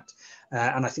looking at.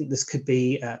 And I think this could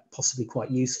be possibly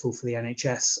quite useful for the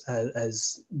NHS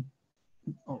as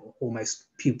almost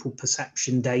pupil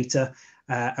perception data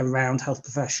around health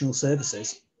professional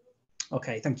services.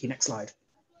 Okay, thank you. Next slide.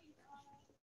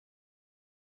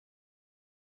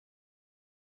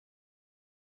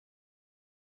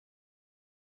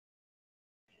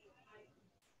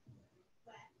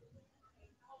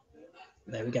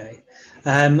 There we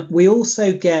go. We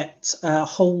also get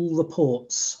whole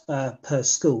reports per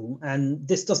school, and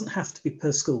this doesn't have to be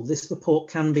per school. This report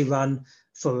can be run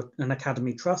for an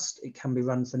academy trust. It can be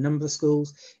run for a number of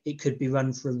schools. It could be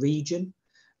run for a region.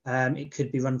 It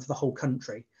could be run for the whole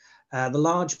country. The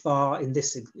large bar in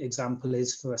this example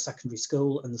is for a secondary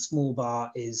school, and the small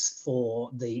bar is for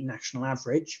the national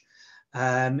average.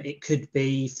 It could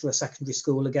be for a secondary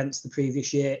school against the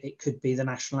previous year. It could be the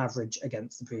national average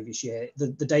against the previous year.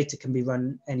 The data can be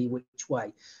run any which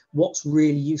way. What's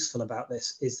really useful about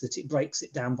this is that it breaks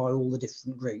it down by all the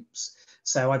different groups.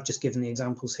 So I've just given the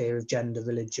examples here of gender,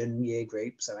 religion, year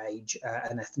group, so age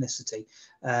and ethnicity.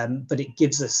 But it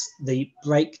gives us the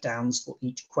breakdowns for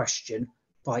each question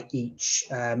by each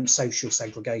social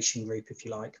segregation group, if you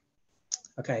like.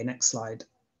 Okay, next slide.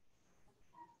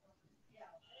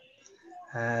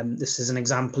 This is an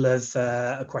example of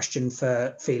a question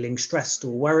for feeling stressed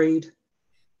or worried.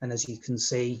 And as you can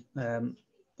see,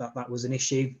 that was an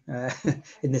issue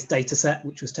in this data set,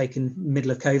 which was taken middle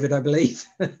of COVID, I believe.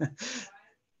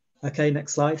 Okay,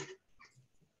 next slide.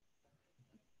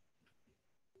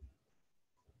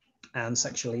 And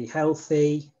sexually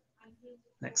healthy.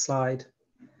 Next slide.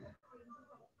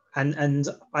 And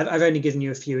I've only given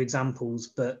you a few examples,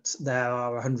 but there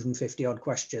are 150 odd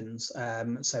questions.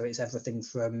 So it's everything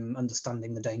from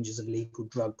understanding the dangers of illegal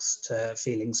drugs to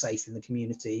feeling safe in the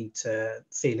community to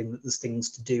feeling that there's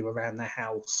things to do around their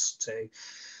house to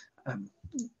a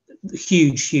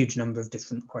huge number of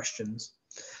different questions.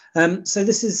 So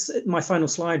this is my final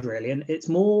slide really, and it's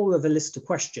more of a list of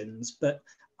questions, but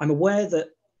I'm aware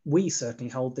that we certainly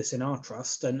hold this in our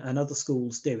trust and other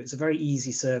schools do. It's a very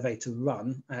easy survey to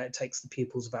run. It takes the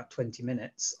pupils about 20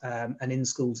 minutes. And in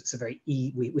schools, it's a very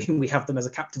we have them as a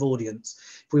captive audience.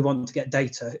 If we want to get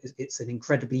data, it's an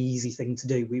incredibly easy thing to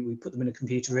do. We put them in a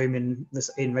computer room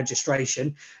in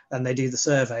registration and they do the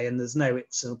survey, and there's no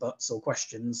ifs or buts or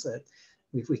questions.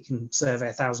 We can survey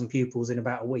 1,000 pupils in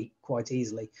about a week quite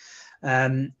easily.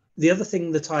 The other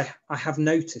thing that I have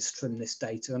noticed from this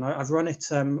data, and I've run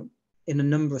it in a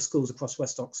number of schools across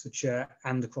West Oxfordshire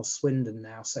and across Swindon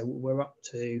now. So we're up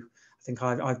to, I think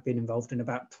I've been involved in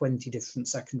about 20 different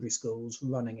secondary schools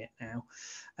running it now.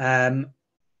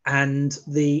 And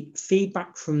the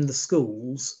feedback from the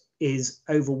schools is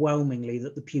overwhelmingly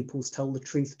that the pupils tell the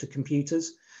truth to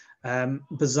computers.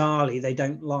 Bizarrely, they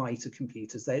don't lie to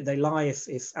computers. They lie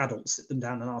if adults sit them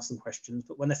down and ask them questions,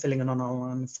 but when they're filling an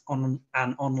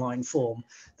online form,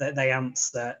 they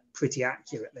answer pretty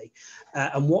accurately.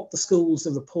 And what the schools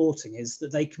are reporting is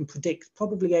that they can predict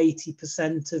probably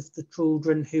 80% of the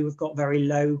children who have got very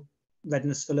low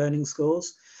readiness for learning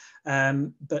scores.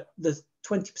 But the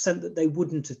 20% that they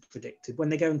wouldn't have predicted, when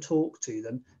they go and talk to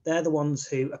them, they're the ones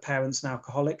who a parent's an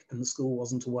alcoholic and the school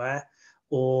wasn't aware,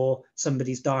 or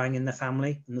somebody's dying in their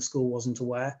family and the school wasn't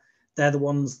aware. They're the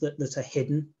ones that are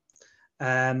hidden.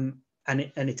 And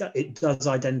it does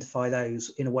identify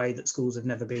those in a way that schools have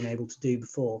never been able to do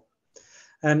before.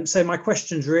 So my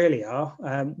questions really are,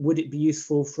 would it be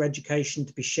useful for education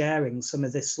to be sharing some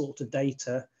of this sort of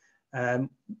data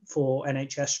for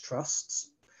NHS trusts,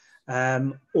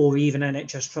 or even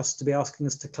NHS trusts to be asking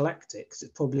us to collect it? Because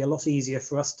it's probably a lot easier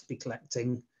for us to be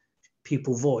collecting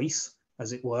pupil voice,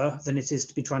 as it were, than it is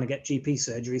to be trying to get GP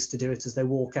surgeries to do it as they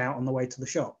walk out on the way to the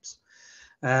shops.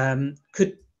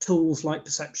 Could tools like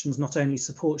perceptions not only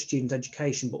support student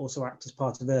education, but also act as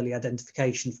part of early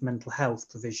identification for mental health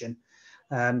provision?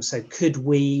 So could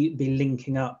we be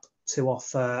linking up to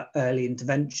offer early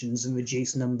interventions and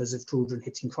reduce numbers of children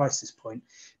hitting crisis point?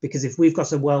 Because if we've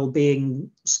got a well-being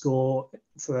score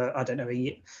for, I don't know,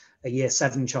 a year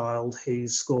 7 child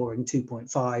who's scoring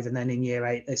 2.5, and then in year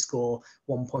 8 they score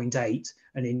 1.8,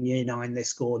 and in year 9 they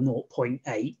score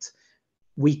 0.8,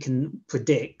 we can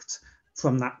predict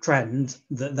from that trend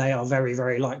that they are very,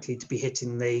 very likely to be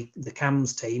hitting the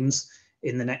CAMS teams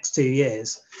in the next 2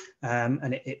 years.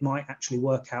 And it might actually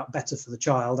work out better for the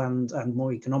child and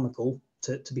more economical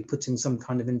to be putting some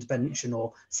kind of intervention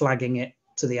or flagging it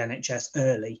to the NHS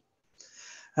early.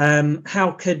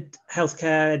 How could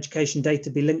healthcare education data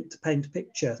be linked to paint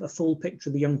a full picture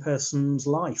of the young person's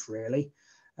life, really?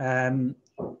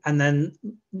 And then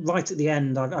right at the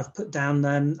end, I've put down,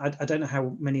 I don't know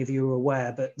how many of you are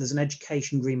aware, but there's an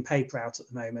education green paper out at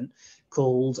the moment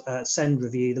called Send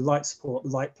Review, the right support,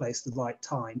 the right place, the right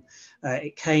time.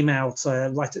 It came out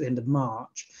right at the end of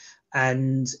March,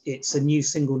 and it's a new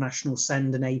single national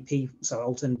SEND and AP, so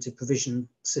alternative provision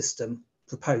system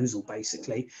proposal,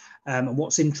 basically. And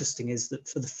what's interesting is that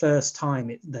for the first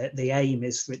time, the aim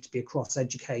is for it to be across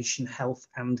education, health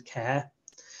and care.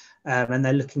 And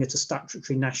they're looking at a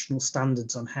statutory national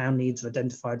standards on how needs are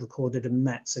identified, recorded and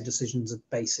met, so decisions are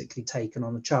basically taken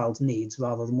on a child's needs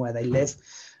rather than where they live.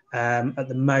 At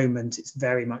the moment, it's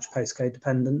very much postcode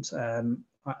dependent.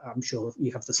 I'm sure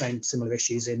you have the same similar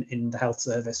issues in the health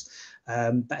service,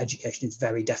 but education is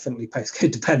very definitely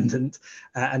postcode dependent,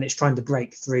 and it's trying to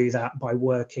break through that by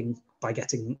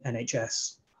getting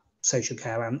NHS, social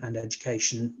care and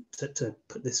education to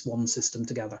put this one system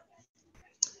together.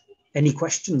 Any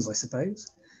questions, I suppose?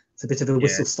 It's a bit of a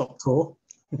whistle-stop tour.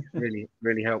 Really,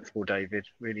 really helpful, David.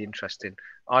 Really interesting.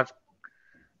 I've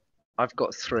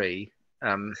got 3,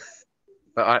 and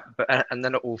they're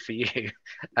not all for you.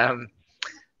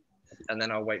 And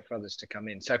then I'll wait for others to come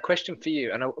in. So a question for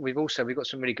you, and we've got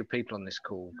some really good people on this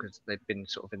call because they've been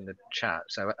sort of in the chat.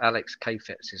 So Alex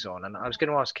Kafetz is on, and I was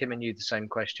going to ask him and you the same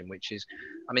question, which is,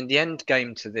 I mean, the end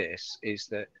game to this is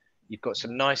that you've got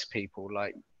some nice people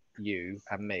like you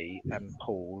and me and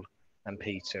Paul and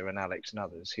Peter and Alex and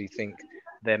others who think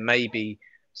there may be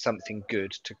something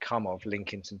good to come of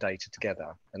linking some data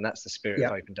together, and that's the spirit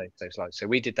of Open Data Saves Lives. So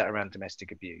we did that around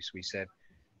domestic abuse. We said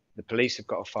the police have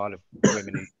got a file of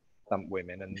women who thump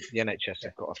women, and the NHS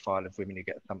have got a file of women who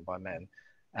get thumped by men,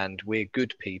 and we're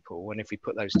good people, and if we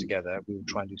put those together we will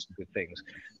try and do some good things.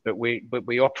 But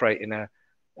we operate in a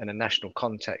national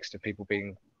context of people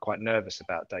being quite nervous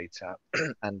about data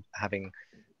and having,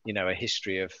 you know, a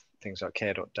history of things like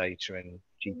care.data and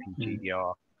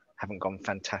GDPR haven't gone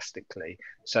fantastically.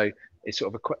 So it's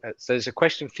sort of so there's a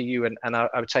question for you, and I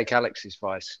would take Alex's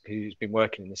advice, who's been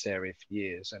working in this area for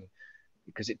years, and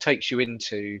because it takes you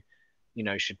into, you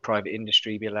know, should private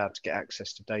industry be allowed to get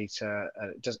access to data?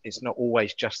 It's not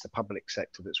always just the public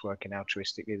sector that's working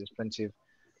altruistically. There's plenty of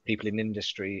people in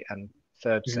industry and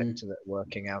third sector that are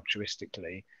working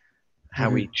altruistically. How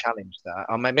we challenge that?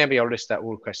 Maybe I'll list out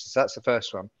all the questions. So that's the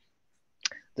first one.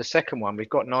 The second one, we've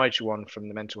got Nigel on from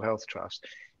the Mental Health Trust.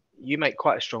 You make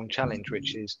quite a strong challenge,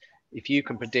 which is if you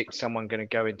can predict someone going to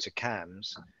go into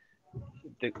CAMS,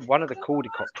 one of the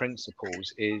Caldecott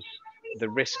principles is the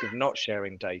risk of not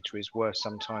sharing data is worse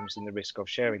sometimes than the risk of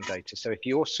sharing data. So if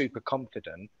you're super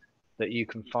confident that you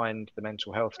can find the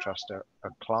Mental Health Trust a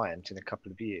client in a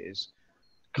couple of years,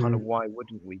 kind of why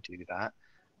wouldn't we do that?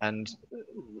 And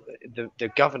the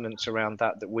governance around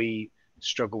that we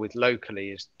struggle with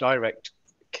locally is direct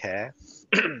care.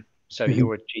 So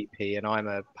you're a GP and I'm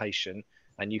a patient,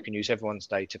 and you can use everyone's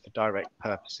data for direct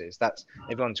purposes.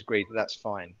 Everyone's agreed that that's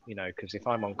fine, you know, because if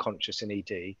I'm unconscious in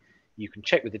ED, you can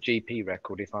check with the GP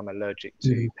record if I'm allergic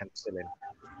to penicillin,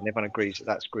 and everyone agrees that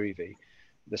that's groovy.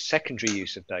 The secondary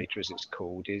use of data, as it's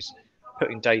called, is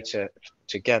putting data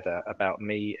together about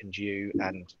me and you,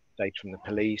 and data from the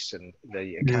police and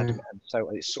the academy, and so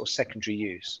it's sort of secondary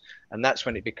use, and that's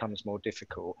when it becomes more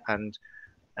difficult. And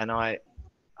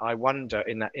I wonder,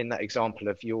 in that example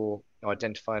of your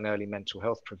identifying early mental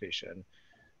health provision,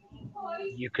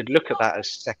 you could look at that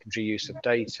as secondary use of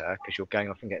data because you're going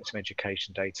off and getting some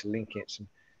education data, linking it.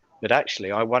 But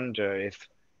actually, I wonder if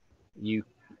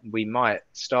we might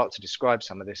start to describe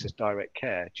some of this as direct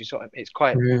care. Do you sort of, it's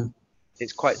quite.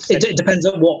 It depends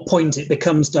at what point it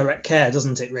becomes direct care,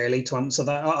 doesn't it, really, to answer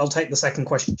that? I'll take the second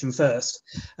question first.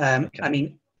 Okay. I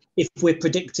mean, if we're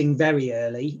predicting very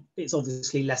early, it's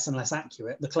obviously less and less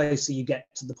accurate. The closer you get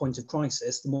to the point of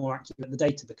crisis, the more accurate the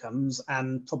data becomes,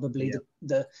 and probably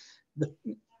the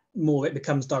more it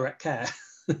becomes direct care.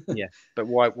 Yeah, but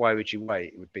why would you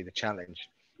wait? It would be the challenge.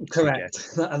 Correct,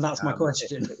 and that's my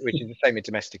question. Which is the same with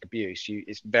domestic abuse.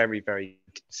 It's very, very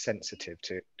sensitive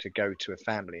to go to a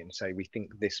family and say, we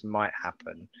think this might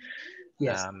happen.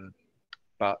 Yes.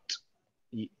 But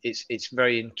it's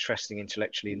very interesting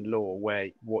intellectually in law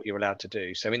what you're allowed to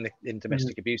do. So in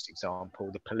domestic abuse example,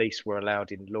 the police were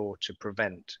allowed in law to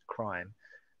prevent crime,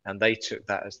 and they took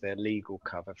that as their legal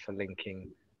cover for linking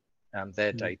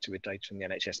their data with data from the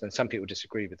NHS. And some people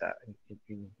disagree with that, and you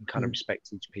can kind of respect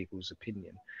each people's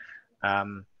opinion.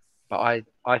 But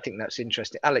I think that's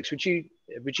interesting. Alex, would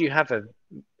you have a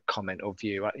comment or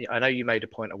view? I know you made a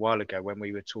point a while ago when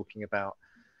we were talking about,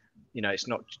 you know,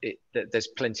 there's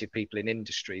plenty of people in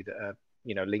industry that are,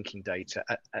 you know, linking data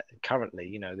currently.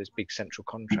 You know, there's big central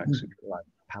contracts with like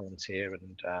Palantir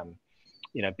and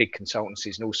you know, big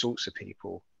consultancies and all sorts of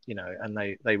people, you know,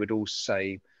 and they would all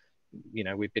say, you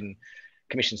know, we've been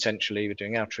commissioned centrally, we're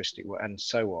doing altruistic work and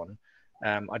so on.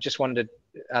 I just wondered,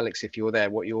 Alex, if you're there,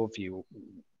 what your view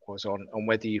was on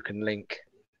whether you can link,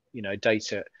 you know,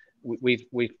 data. We've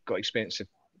got experience of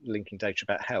linking data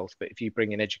about health, but if you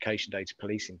bring in education data,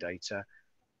 policing data,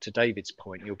 to David's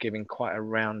point, you're giving quite a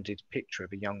rounded picture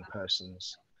of a young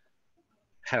person's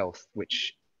health,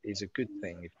 which is a good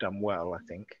thing. You've done well, I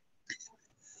think.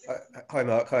 Hi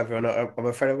Mark, hi everyone. I'm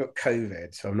afraid I've got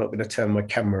COVID, so I'm not going to turn my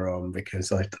camera on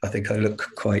because I think I look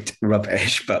quite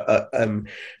rubbish. But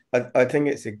I think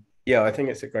it's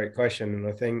a great question, and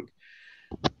I think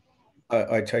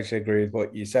I totally agree with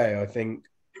what you say. I think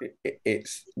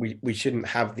we shouldn't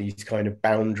have these kind of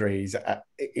boundaries.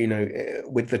 You know,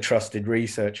 with the trusted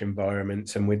research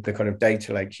environments and with the kind of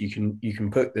data lakes, you can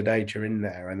put the data in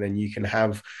there, and then you can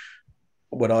have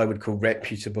what I would call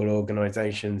reputable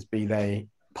organisations, be they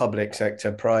public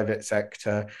sector, private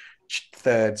sector,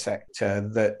 third sector,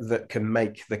 that can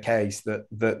make the case that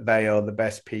they are the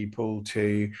best people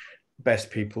to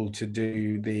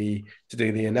do the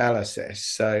analysis.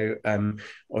 So I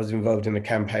was involved in a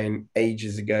campaign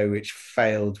ages ago which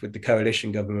failed with the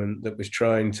coalition government that was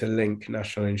trying to link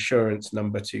national insurance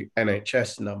number to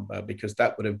NHS number, because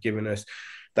that would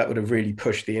have really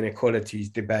pushed the inequalities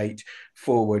debate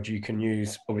forward. You can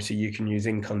use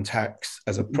income tax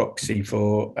as a proxy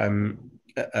for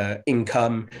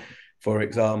income, for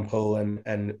example,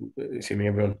 and assuming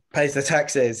everyone pays their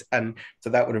taxes, and so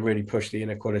that would have really pushed the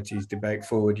inequalities debate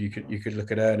forward. You could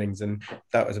look at earnings, and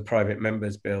that was a private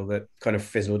members bill that kind of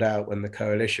fizzled out when the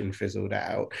coalition fizzled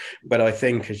out. But I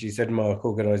think, as you said, Mark,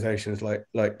 organisations like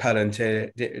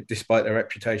Palantir, despite their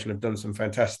reputation, have done some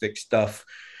fantastic stuff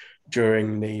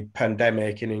during the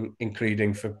pandemic, and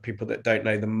including, for people that don't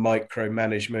know, the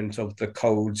micromanagement of the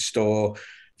cold store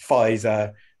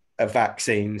Pfizer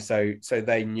vaccine. So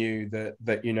they knew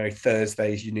that you know,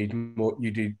 Thursdays you need more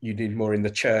in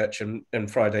the church,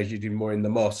 and Fridays you do more in the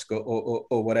mosque,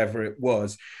 or whatever it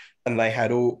was. And they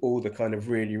had all the kind of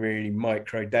really, really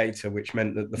micro data, which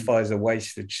meant that the Pfizer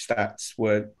wastage stats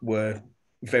were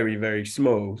very, very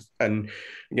small. And,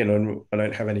 you know, I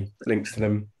don't have any links to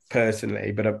them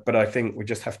personally, but I think we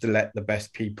just have to let the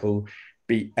best people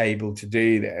be able to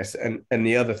do this. And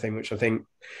the other thing, which I think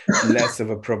less of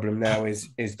a problem now, is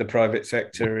the private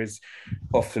sector is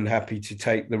often happy to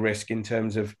take the risk in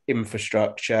terms of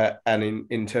infrastructure, and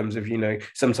in terms of, you know,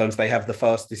 sometimes they have the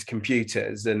fastest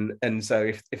computers, and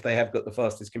so if they have got the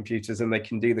fastest computers and they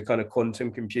can do the kind of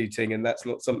quantum computing, and that's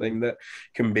not something that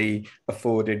can be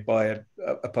afforded by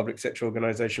a public sector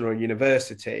organization or a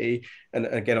university, and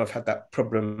again, I've had that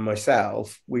problem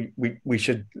myself, we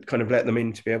should kind of let them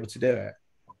in to be able to do it.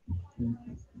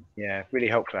 Yeah, really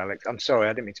helpful, Alex. I'm sorry,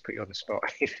 I didn't mean to put you on the spot.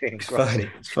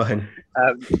 It's fine.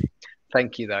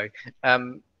 Thank you, though.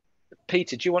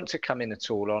 Peter, do you want to come in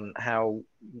at all on how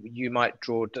you might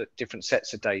draw different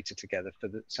sets of data together for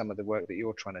some of the work that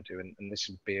you're trying to do? And this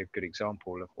would be a good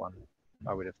example of one,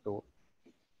 I would have thought.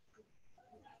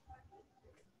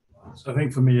 So I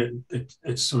think for me,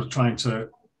 it's sort of trying to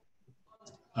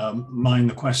mine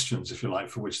the questions, if you like,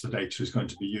 for which the data is going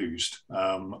to be used.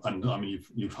 And I mean,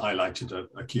 you've highlighted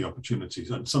a key opportunity.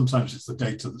 And sometimes it's the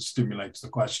data that stimulates the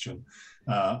question.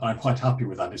 I'm quite happy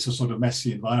with that. It's a sort of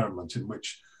messy environment in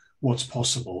which what's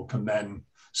possible can then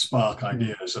spark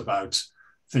ideas about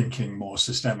thinking more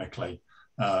systemically.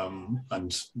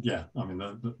 And yeah, I mean,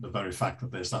 the very fact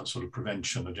that there's that sort of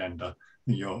prevention agenda,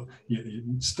 you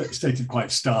stated quite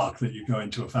stark that you go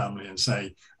into a family and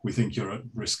say, we think you're at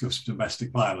risk of domestic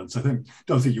violence.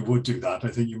 Don't think you would do that. I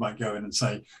think you might go in and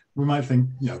say, we might think,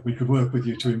 we could work with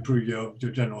you to improve your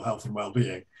general health and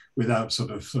well-being, without sort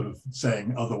of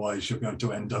saying otherwise you're going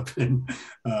to end up in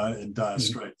dire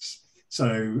straits.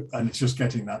 So, and it's just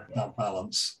getting that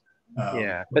balance. But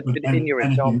in your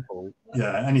example,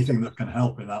 anything that can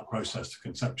help in that process to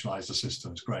conceptualize the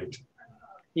system is great.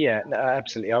 Yeah, no,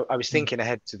 absolutely. I was thinking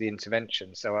ahead to the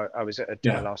intervention. So I was at a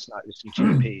dinner last night with some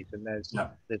GPs, and there's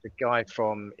a guy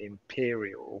from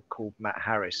Imperial called Matt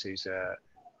Harris, who's a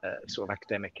sort of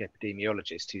academic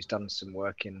epidemiologist who's done some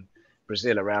work in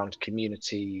Brazil around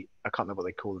community. I can't remember what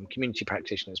they call them, community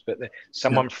practitioners, but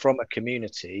someone from a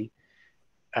community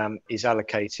is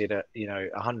allocated at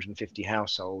 150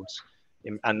 households,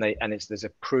 and there's a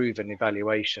proven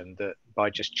evaluation that by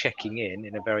just checking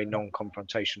in a very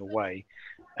non-confrontational way,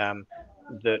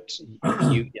 that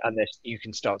you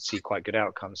can start to see quite good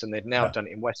outcomes. And they've now done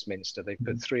it in Westminster. They've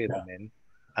put 3 of them in,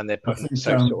 and they're putting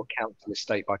sort of council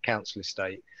estate by council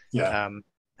estate. And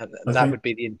that would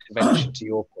be the intervention, to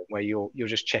your point, where you're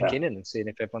just checking in and seeing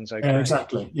if everyone's okay.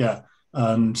 Exactly.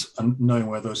 And knowing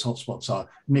where those hotspots are.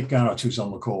 Nick Garrett, who's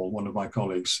on the call, one of my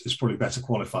colleagues, is probably better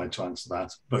qualified to answer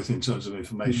that, both in terms of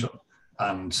information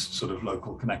and sort of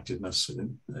local connectedness.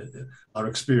 Our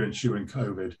experience during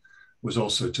COVID was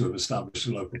also to have established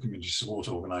a local community support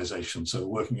organisation, so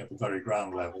working at the very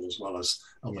ground level as well as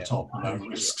at the top. And there are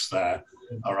risks there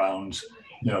around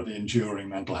the enduring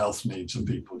mental health needs of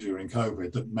people during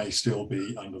COVID that may still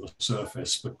be under the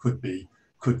surface, but could be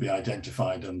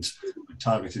identified, and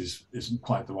targeted isn't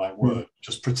quite the right word,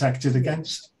 just protected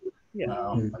against. I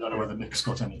don't know whether Nick's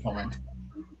got any comment.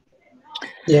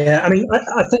 Yeah, I mean,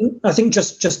 I think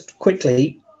just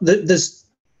quickly, there's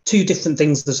 2 different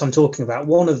things that I'm talking about.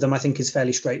 One of them I think is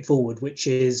fairly straightforward, which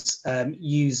is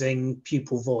using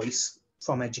pupil voice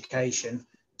from education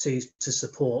to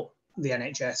support the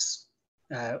NHS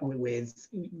with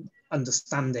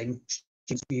understanding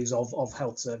views of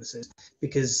health services,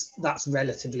 because that's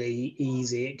relatively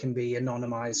easy. It can be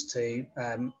anonymized to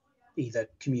either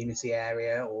community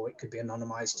area, or it could be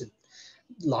anonymized to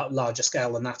larger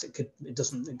scale than that. It could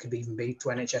even be to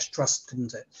NHS Trust,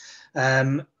 couldn't it?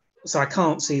 So I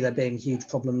can't see there being huge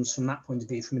problems from that point of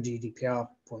view, from a GDPR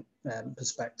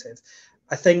perspective.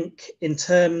 I think in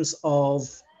terms of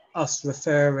us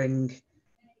referring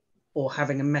or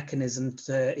having a mechanism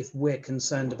to, if we're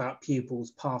concerned about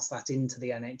pupils, pass that into the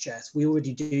NHS. We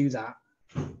already do that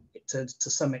to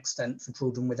some extent for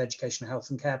children with education,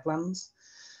 health and care plans.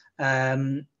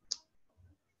 You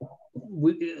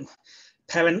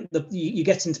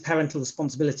get into parental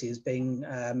responsibility as being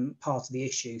part of the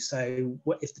issue. So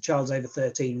if the child's over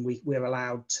 13, we're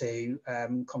allowed to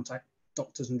contact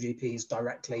doctors and GPs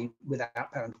directly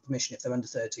without parental permission. If they're under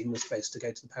 13, we're supposed to go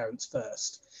to the parents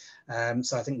first.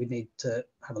 So I think we need to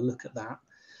have a look at that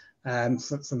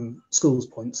from schools'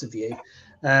 points of view.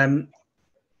 I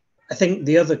think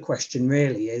the other question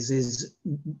really is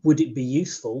would it be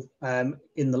useful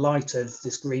in the light of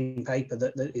this green paper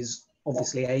that is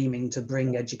obviously aiming to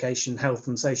bring education, health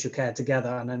and social care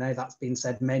together, and I know that's been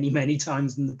said many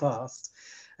times in the past,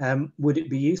 would it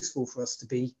be useful for us to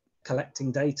be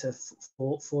collecting data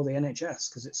for the NHS,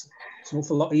 because it's an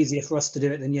awful lot easier for us to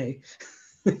do it than you.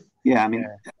 Yeah, I mean,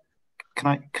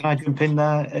 can I jump in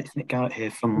there? It's Nick Garrett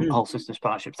here from Whole Systems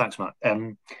Partnership. Thanks, Mark.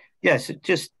 Yes,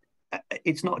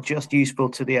 it's not just useful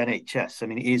to the NHS. I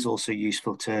mean, it is also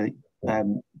useful to,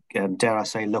 dare I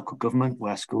say, local government,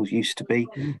 where schools used to be.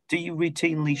 Do you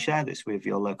routinely share this with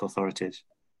your local authorities?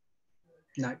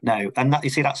 No, and that, you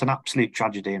see, that's an absolute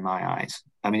tragedy in my eyes.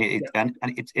 I mean,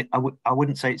 I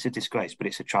wouldn't say it's a disgrace, but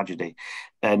it's a tragedy,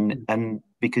 and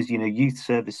because youth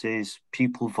services,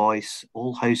 pupil voice,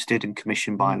 all hosted and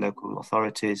commissioned by local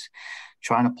authorities,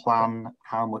 trying to plan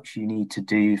how much you need to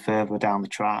do further down the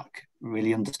track,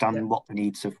 really understanding what the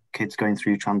needs of kids going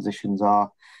through transitions are.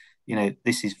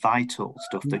 This is vital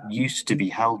stuff that used to be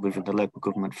held within the local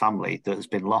government family that has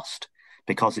been lost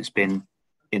because it's been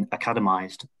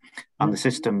academized, and the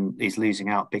system is losing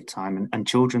out big time, and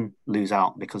children lose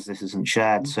out because this isn't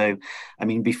shared. So, I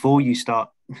mean, before you start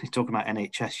talking about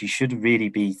NHS, you should really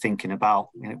be thinking about,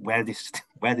 you know, where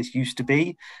this used to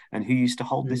be and who used to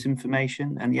hold this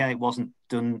information. And yeah, it wasn't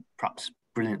done perhaps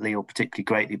brilliantly or particularly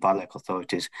greatly by local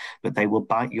authorities, but they will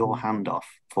bite your hand off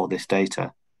for this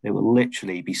data. They will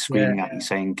literally be screaming at you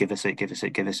saying, give us it, give us it,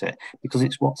 give us it, because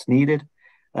it's what's needed.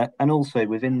 And also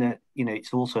within the, you know,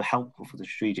 it's also helpful for the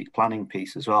strategic planning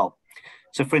piece as well.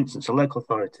 So for instance, a local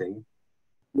authority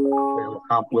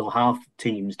will have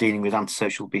teams dealing with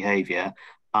antisocial behaviour,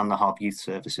 and they'll have youth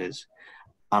services,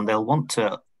 and they'll want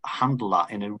to handle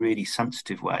that in a really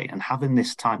sensitive way. And having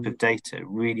this type of data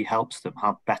really helps them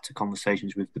have better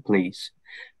conversations with the police,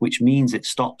 which means it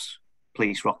stops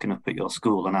police rocking up at your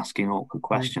school and asking awkward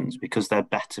questions because they're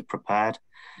better prepared.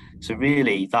 So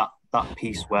really that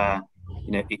piece where,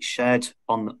 you know, it's shared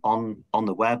on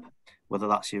the web, whether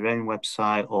that's your own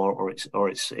website or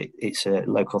it's a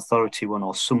local authority one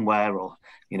or somewhere, or,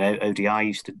 you know, ODI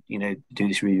used to, you know, do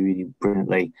this really, really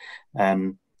brilliantly.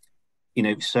 You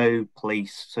know, so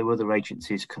police, so other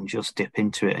agencies can just dip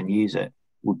into it and use it,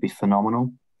 would be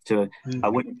phenomenal. So I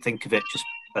wouldn't think of it just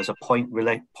as a point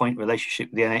relationship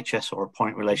with the NHS or a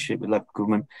point relationship with local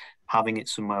government, having it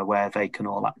somewhere where they can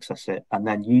all access it, and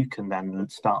then you can then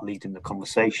start leading the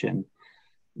conversation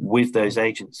with those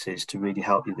agencies to really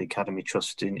help the Academy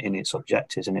Trust in its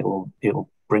objectives, and it will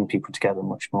bring people together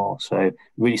much more. So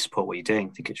really support what you're doing.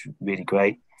 I think it's really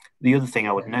great. The other thing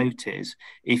I would note is,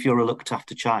 if you're a looked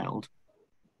after child,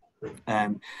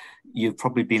 you've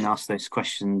probably been asked those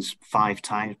questions 5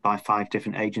 times by 5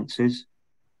 different agencies.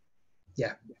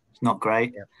 Yeah, it's not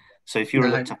great. Yeah. So if you're a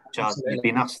looked after child, you've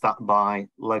been asked that by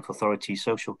local authority,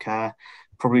 social care,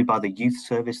 probably by the youth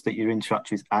service that you interact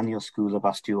with, and your school have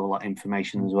asked you all that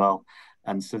information as well.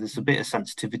 And so there's a bit of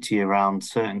sensitivity around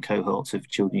certain cohorts of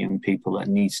children and young people that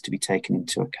needs to be taken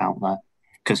into account there.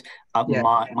 Because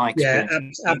my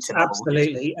experience,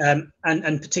 absolutely,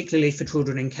 and particularly for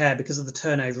children in care, because of the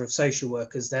turnover of social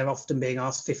workers, they're often being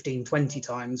asked 15, 20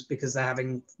 times because they're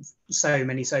having so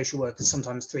many social workers,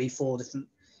 sometimes 3, 4 different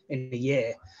in a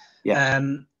year.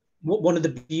 One of the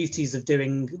beauties of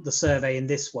doing the survey in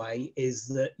this way is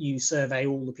that you survey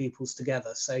all the pupils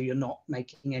together, so you're not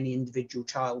making any individual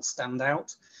child stand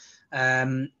out.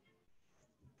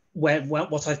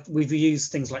 We've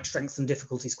used things like strengths and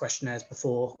difficulties questionnaires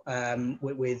before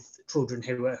with children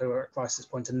who are at crisis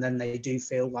point, and then they do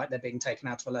feel like they're being taken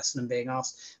out of a lesson and being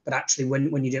asked. But actually,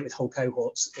 when you do it with whole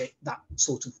cohorts, that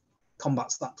sort of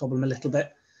combats that problem a little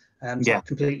bit. So I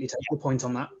completely take your point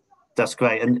on that. That's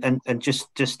great, and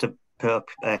just to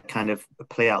kind of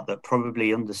play out that,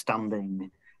 probably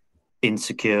understanding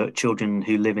insecure children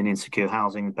who live in insecure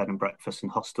housing, bed and breakfast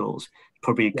and hostels,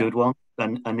 probably a good one.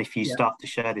 And if you start to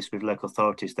share this with local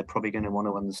authorities, they're probably going to want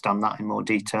to understand that in more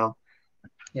detail.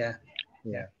 Yeah,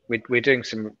 we're doing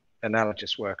some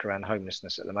analogous work around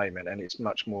homelessness at the moment, and it's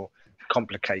much more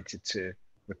complicated to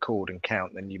record and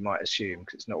count than you might assume,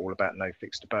 because it's not all about no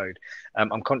fixed abode.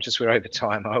 I'm conscious we're over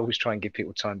time. I always try and give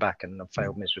people time back, and I've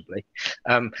failed miserably.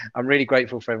 I'm really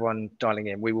grateful for everyone dialing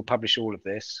in. We will publish all of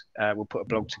this. We'll put a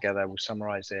blog together. We'll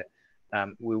summarize it.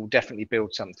 We will definitely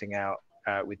build something out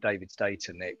with David's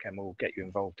data, Nick, and we'll get you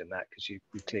involved in that, because you've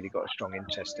clearly got a strong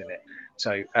interest in it.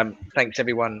 So thanks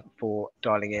everyone for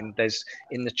dialing in. There's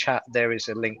in the chat, there is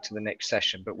a link to the next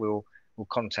session, but we'll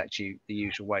contact you the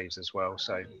usual ways as well.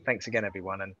 So thanks again,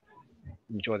 everyone, and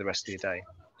enjoy the rest of your day.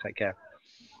 Take care.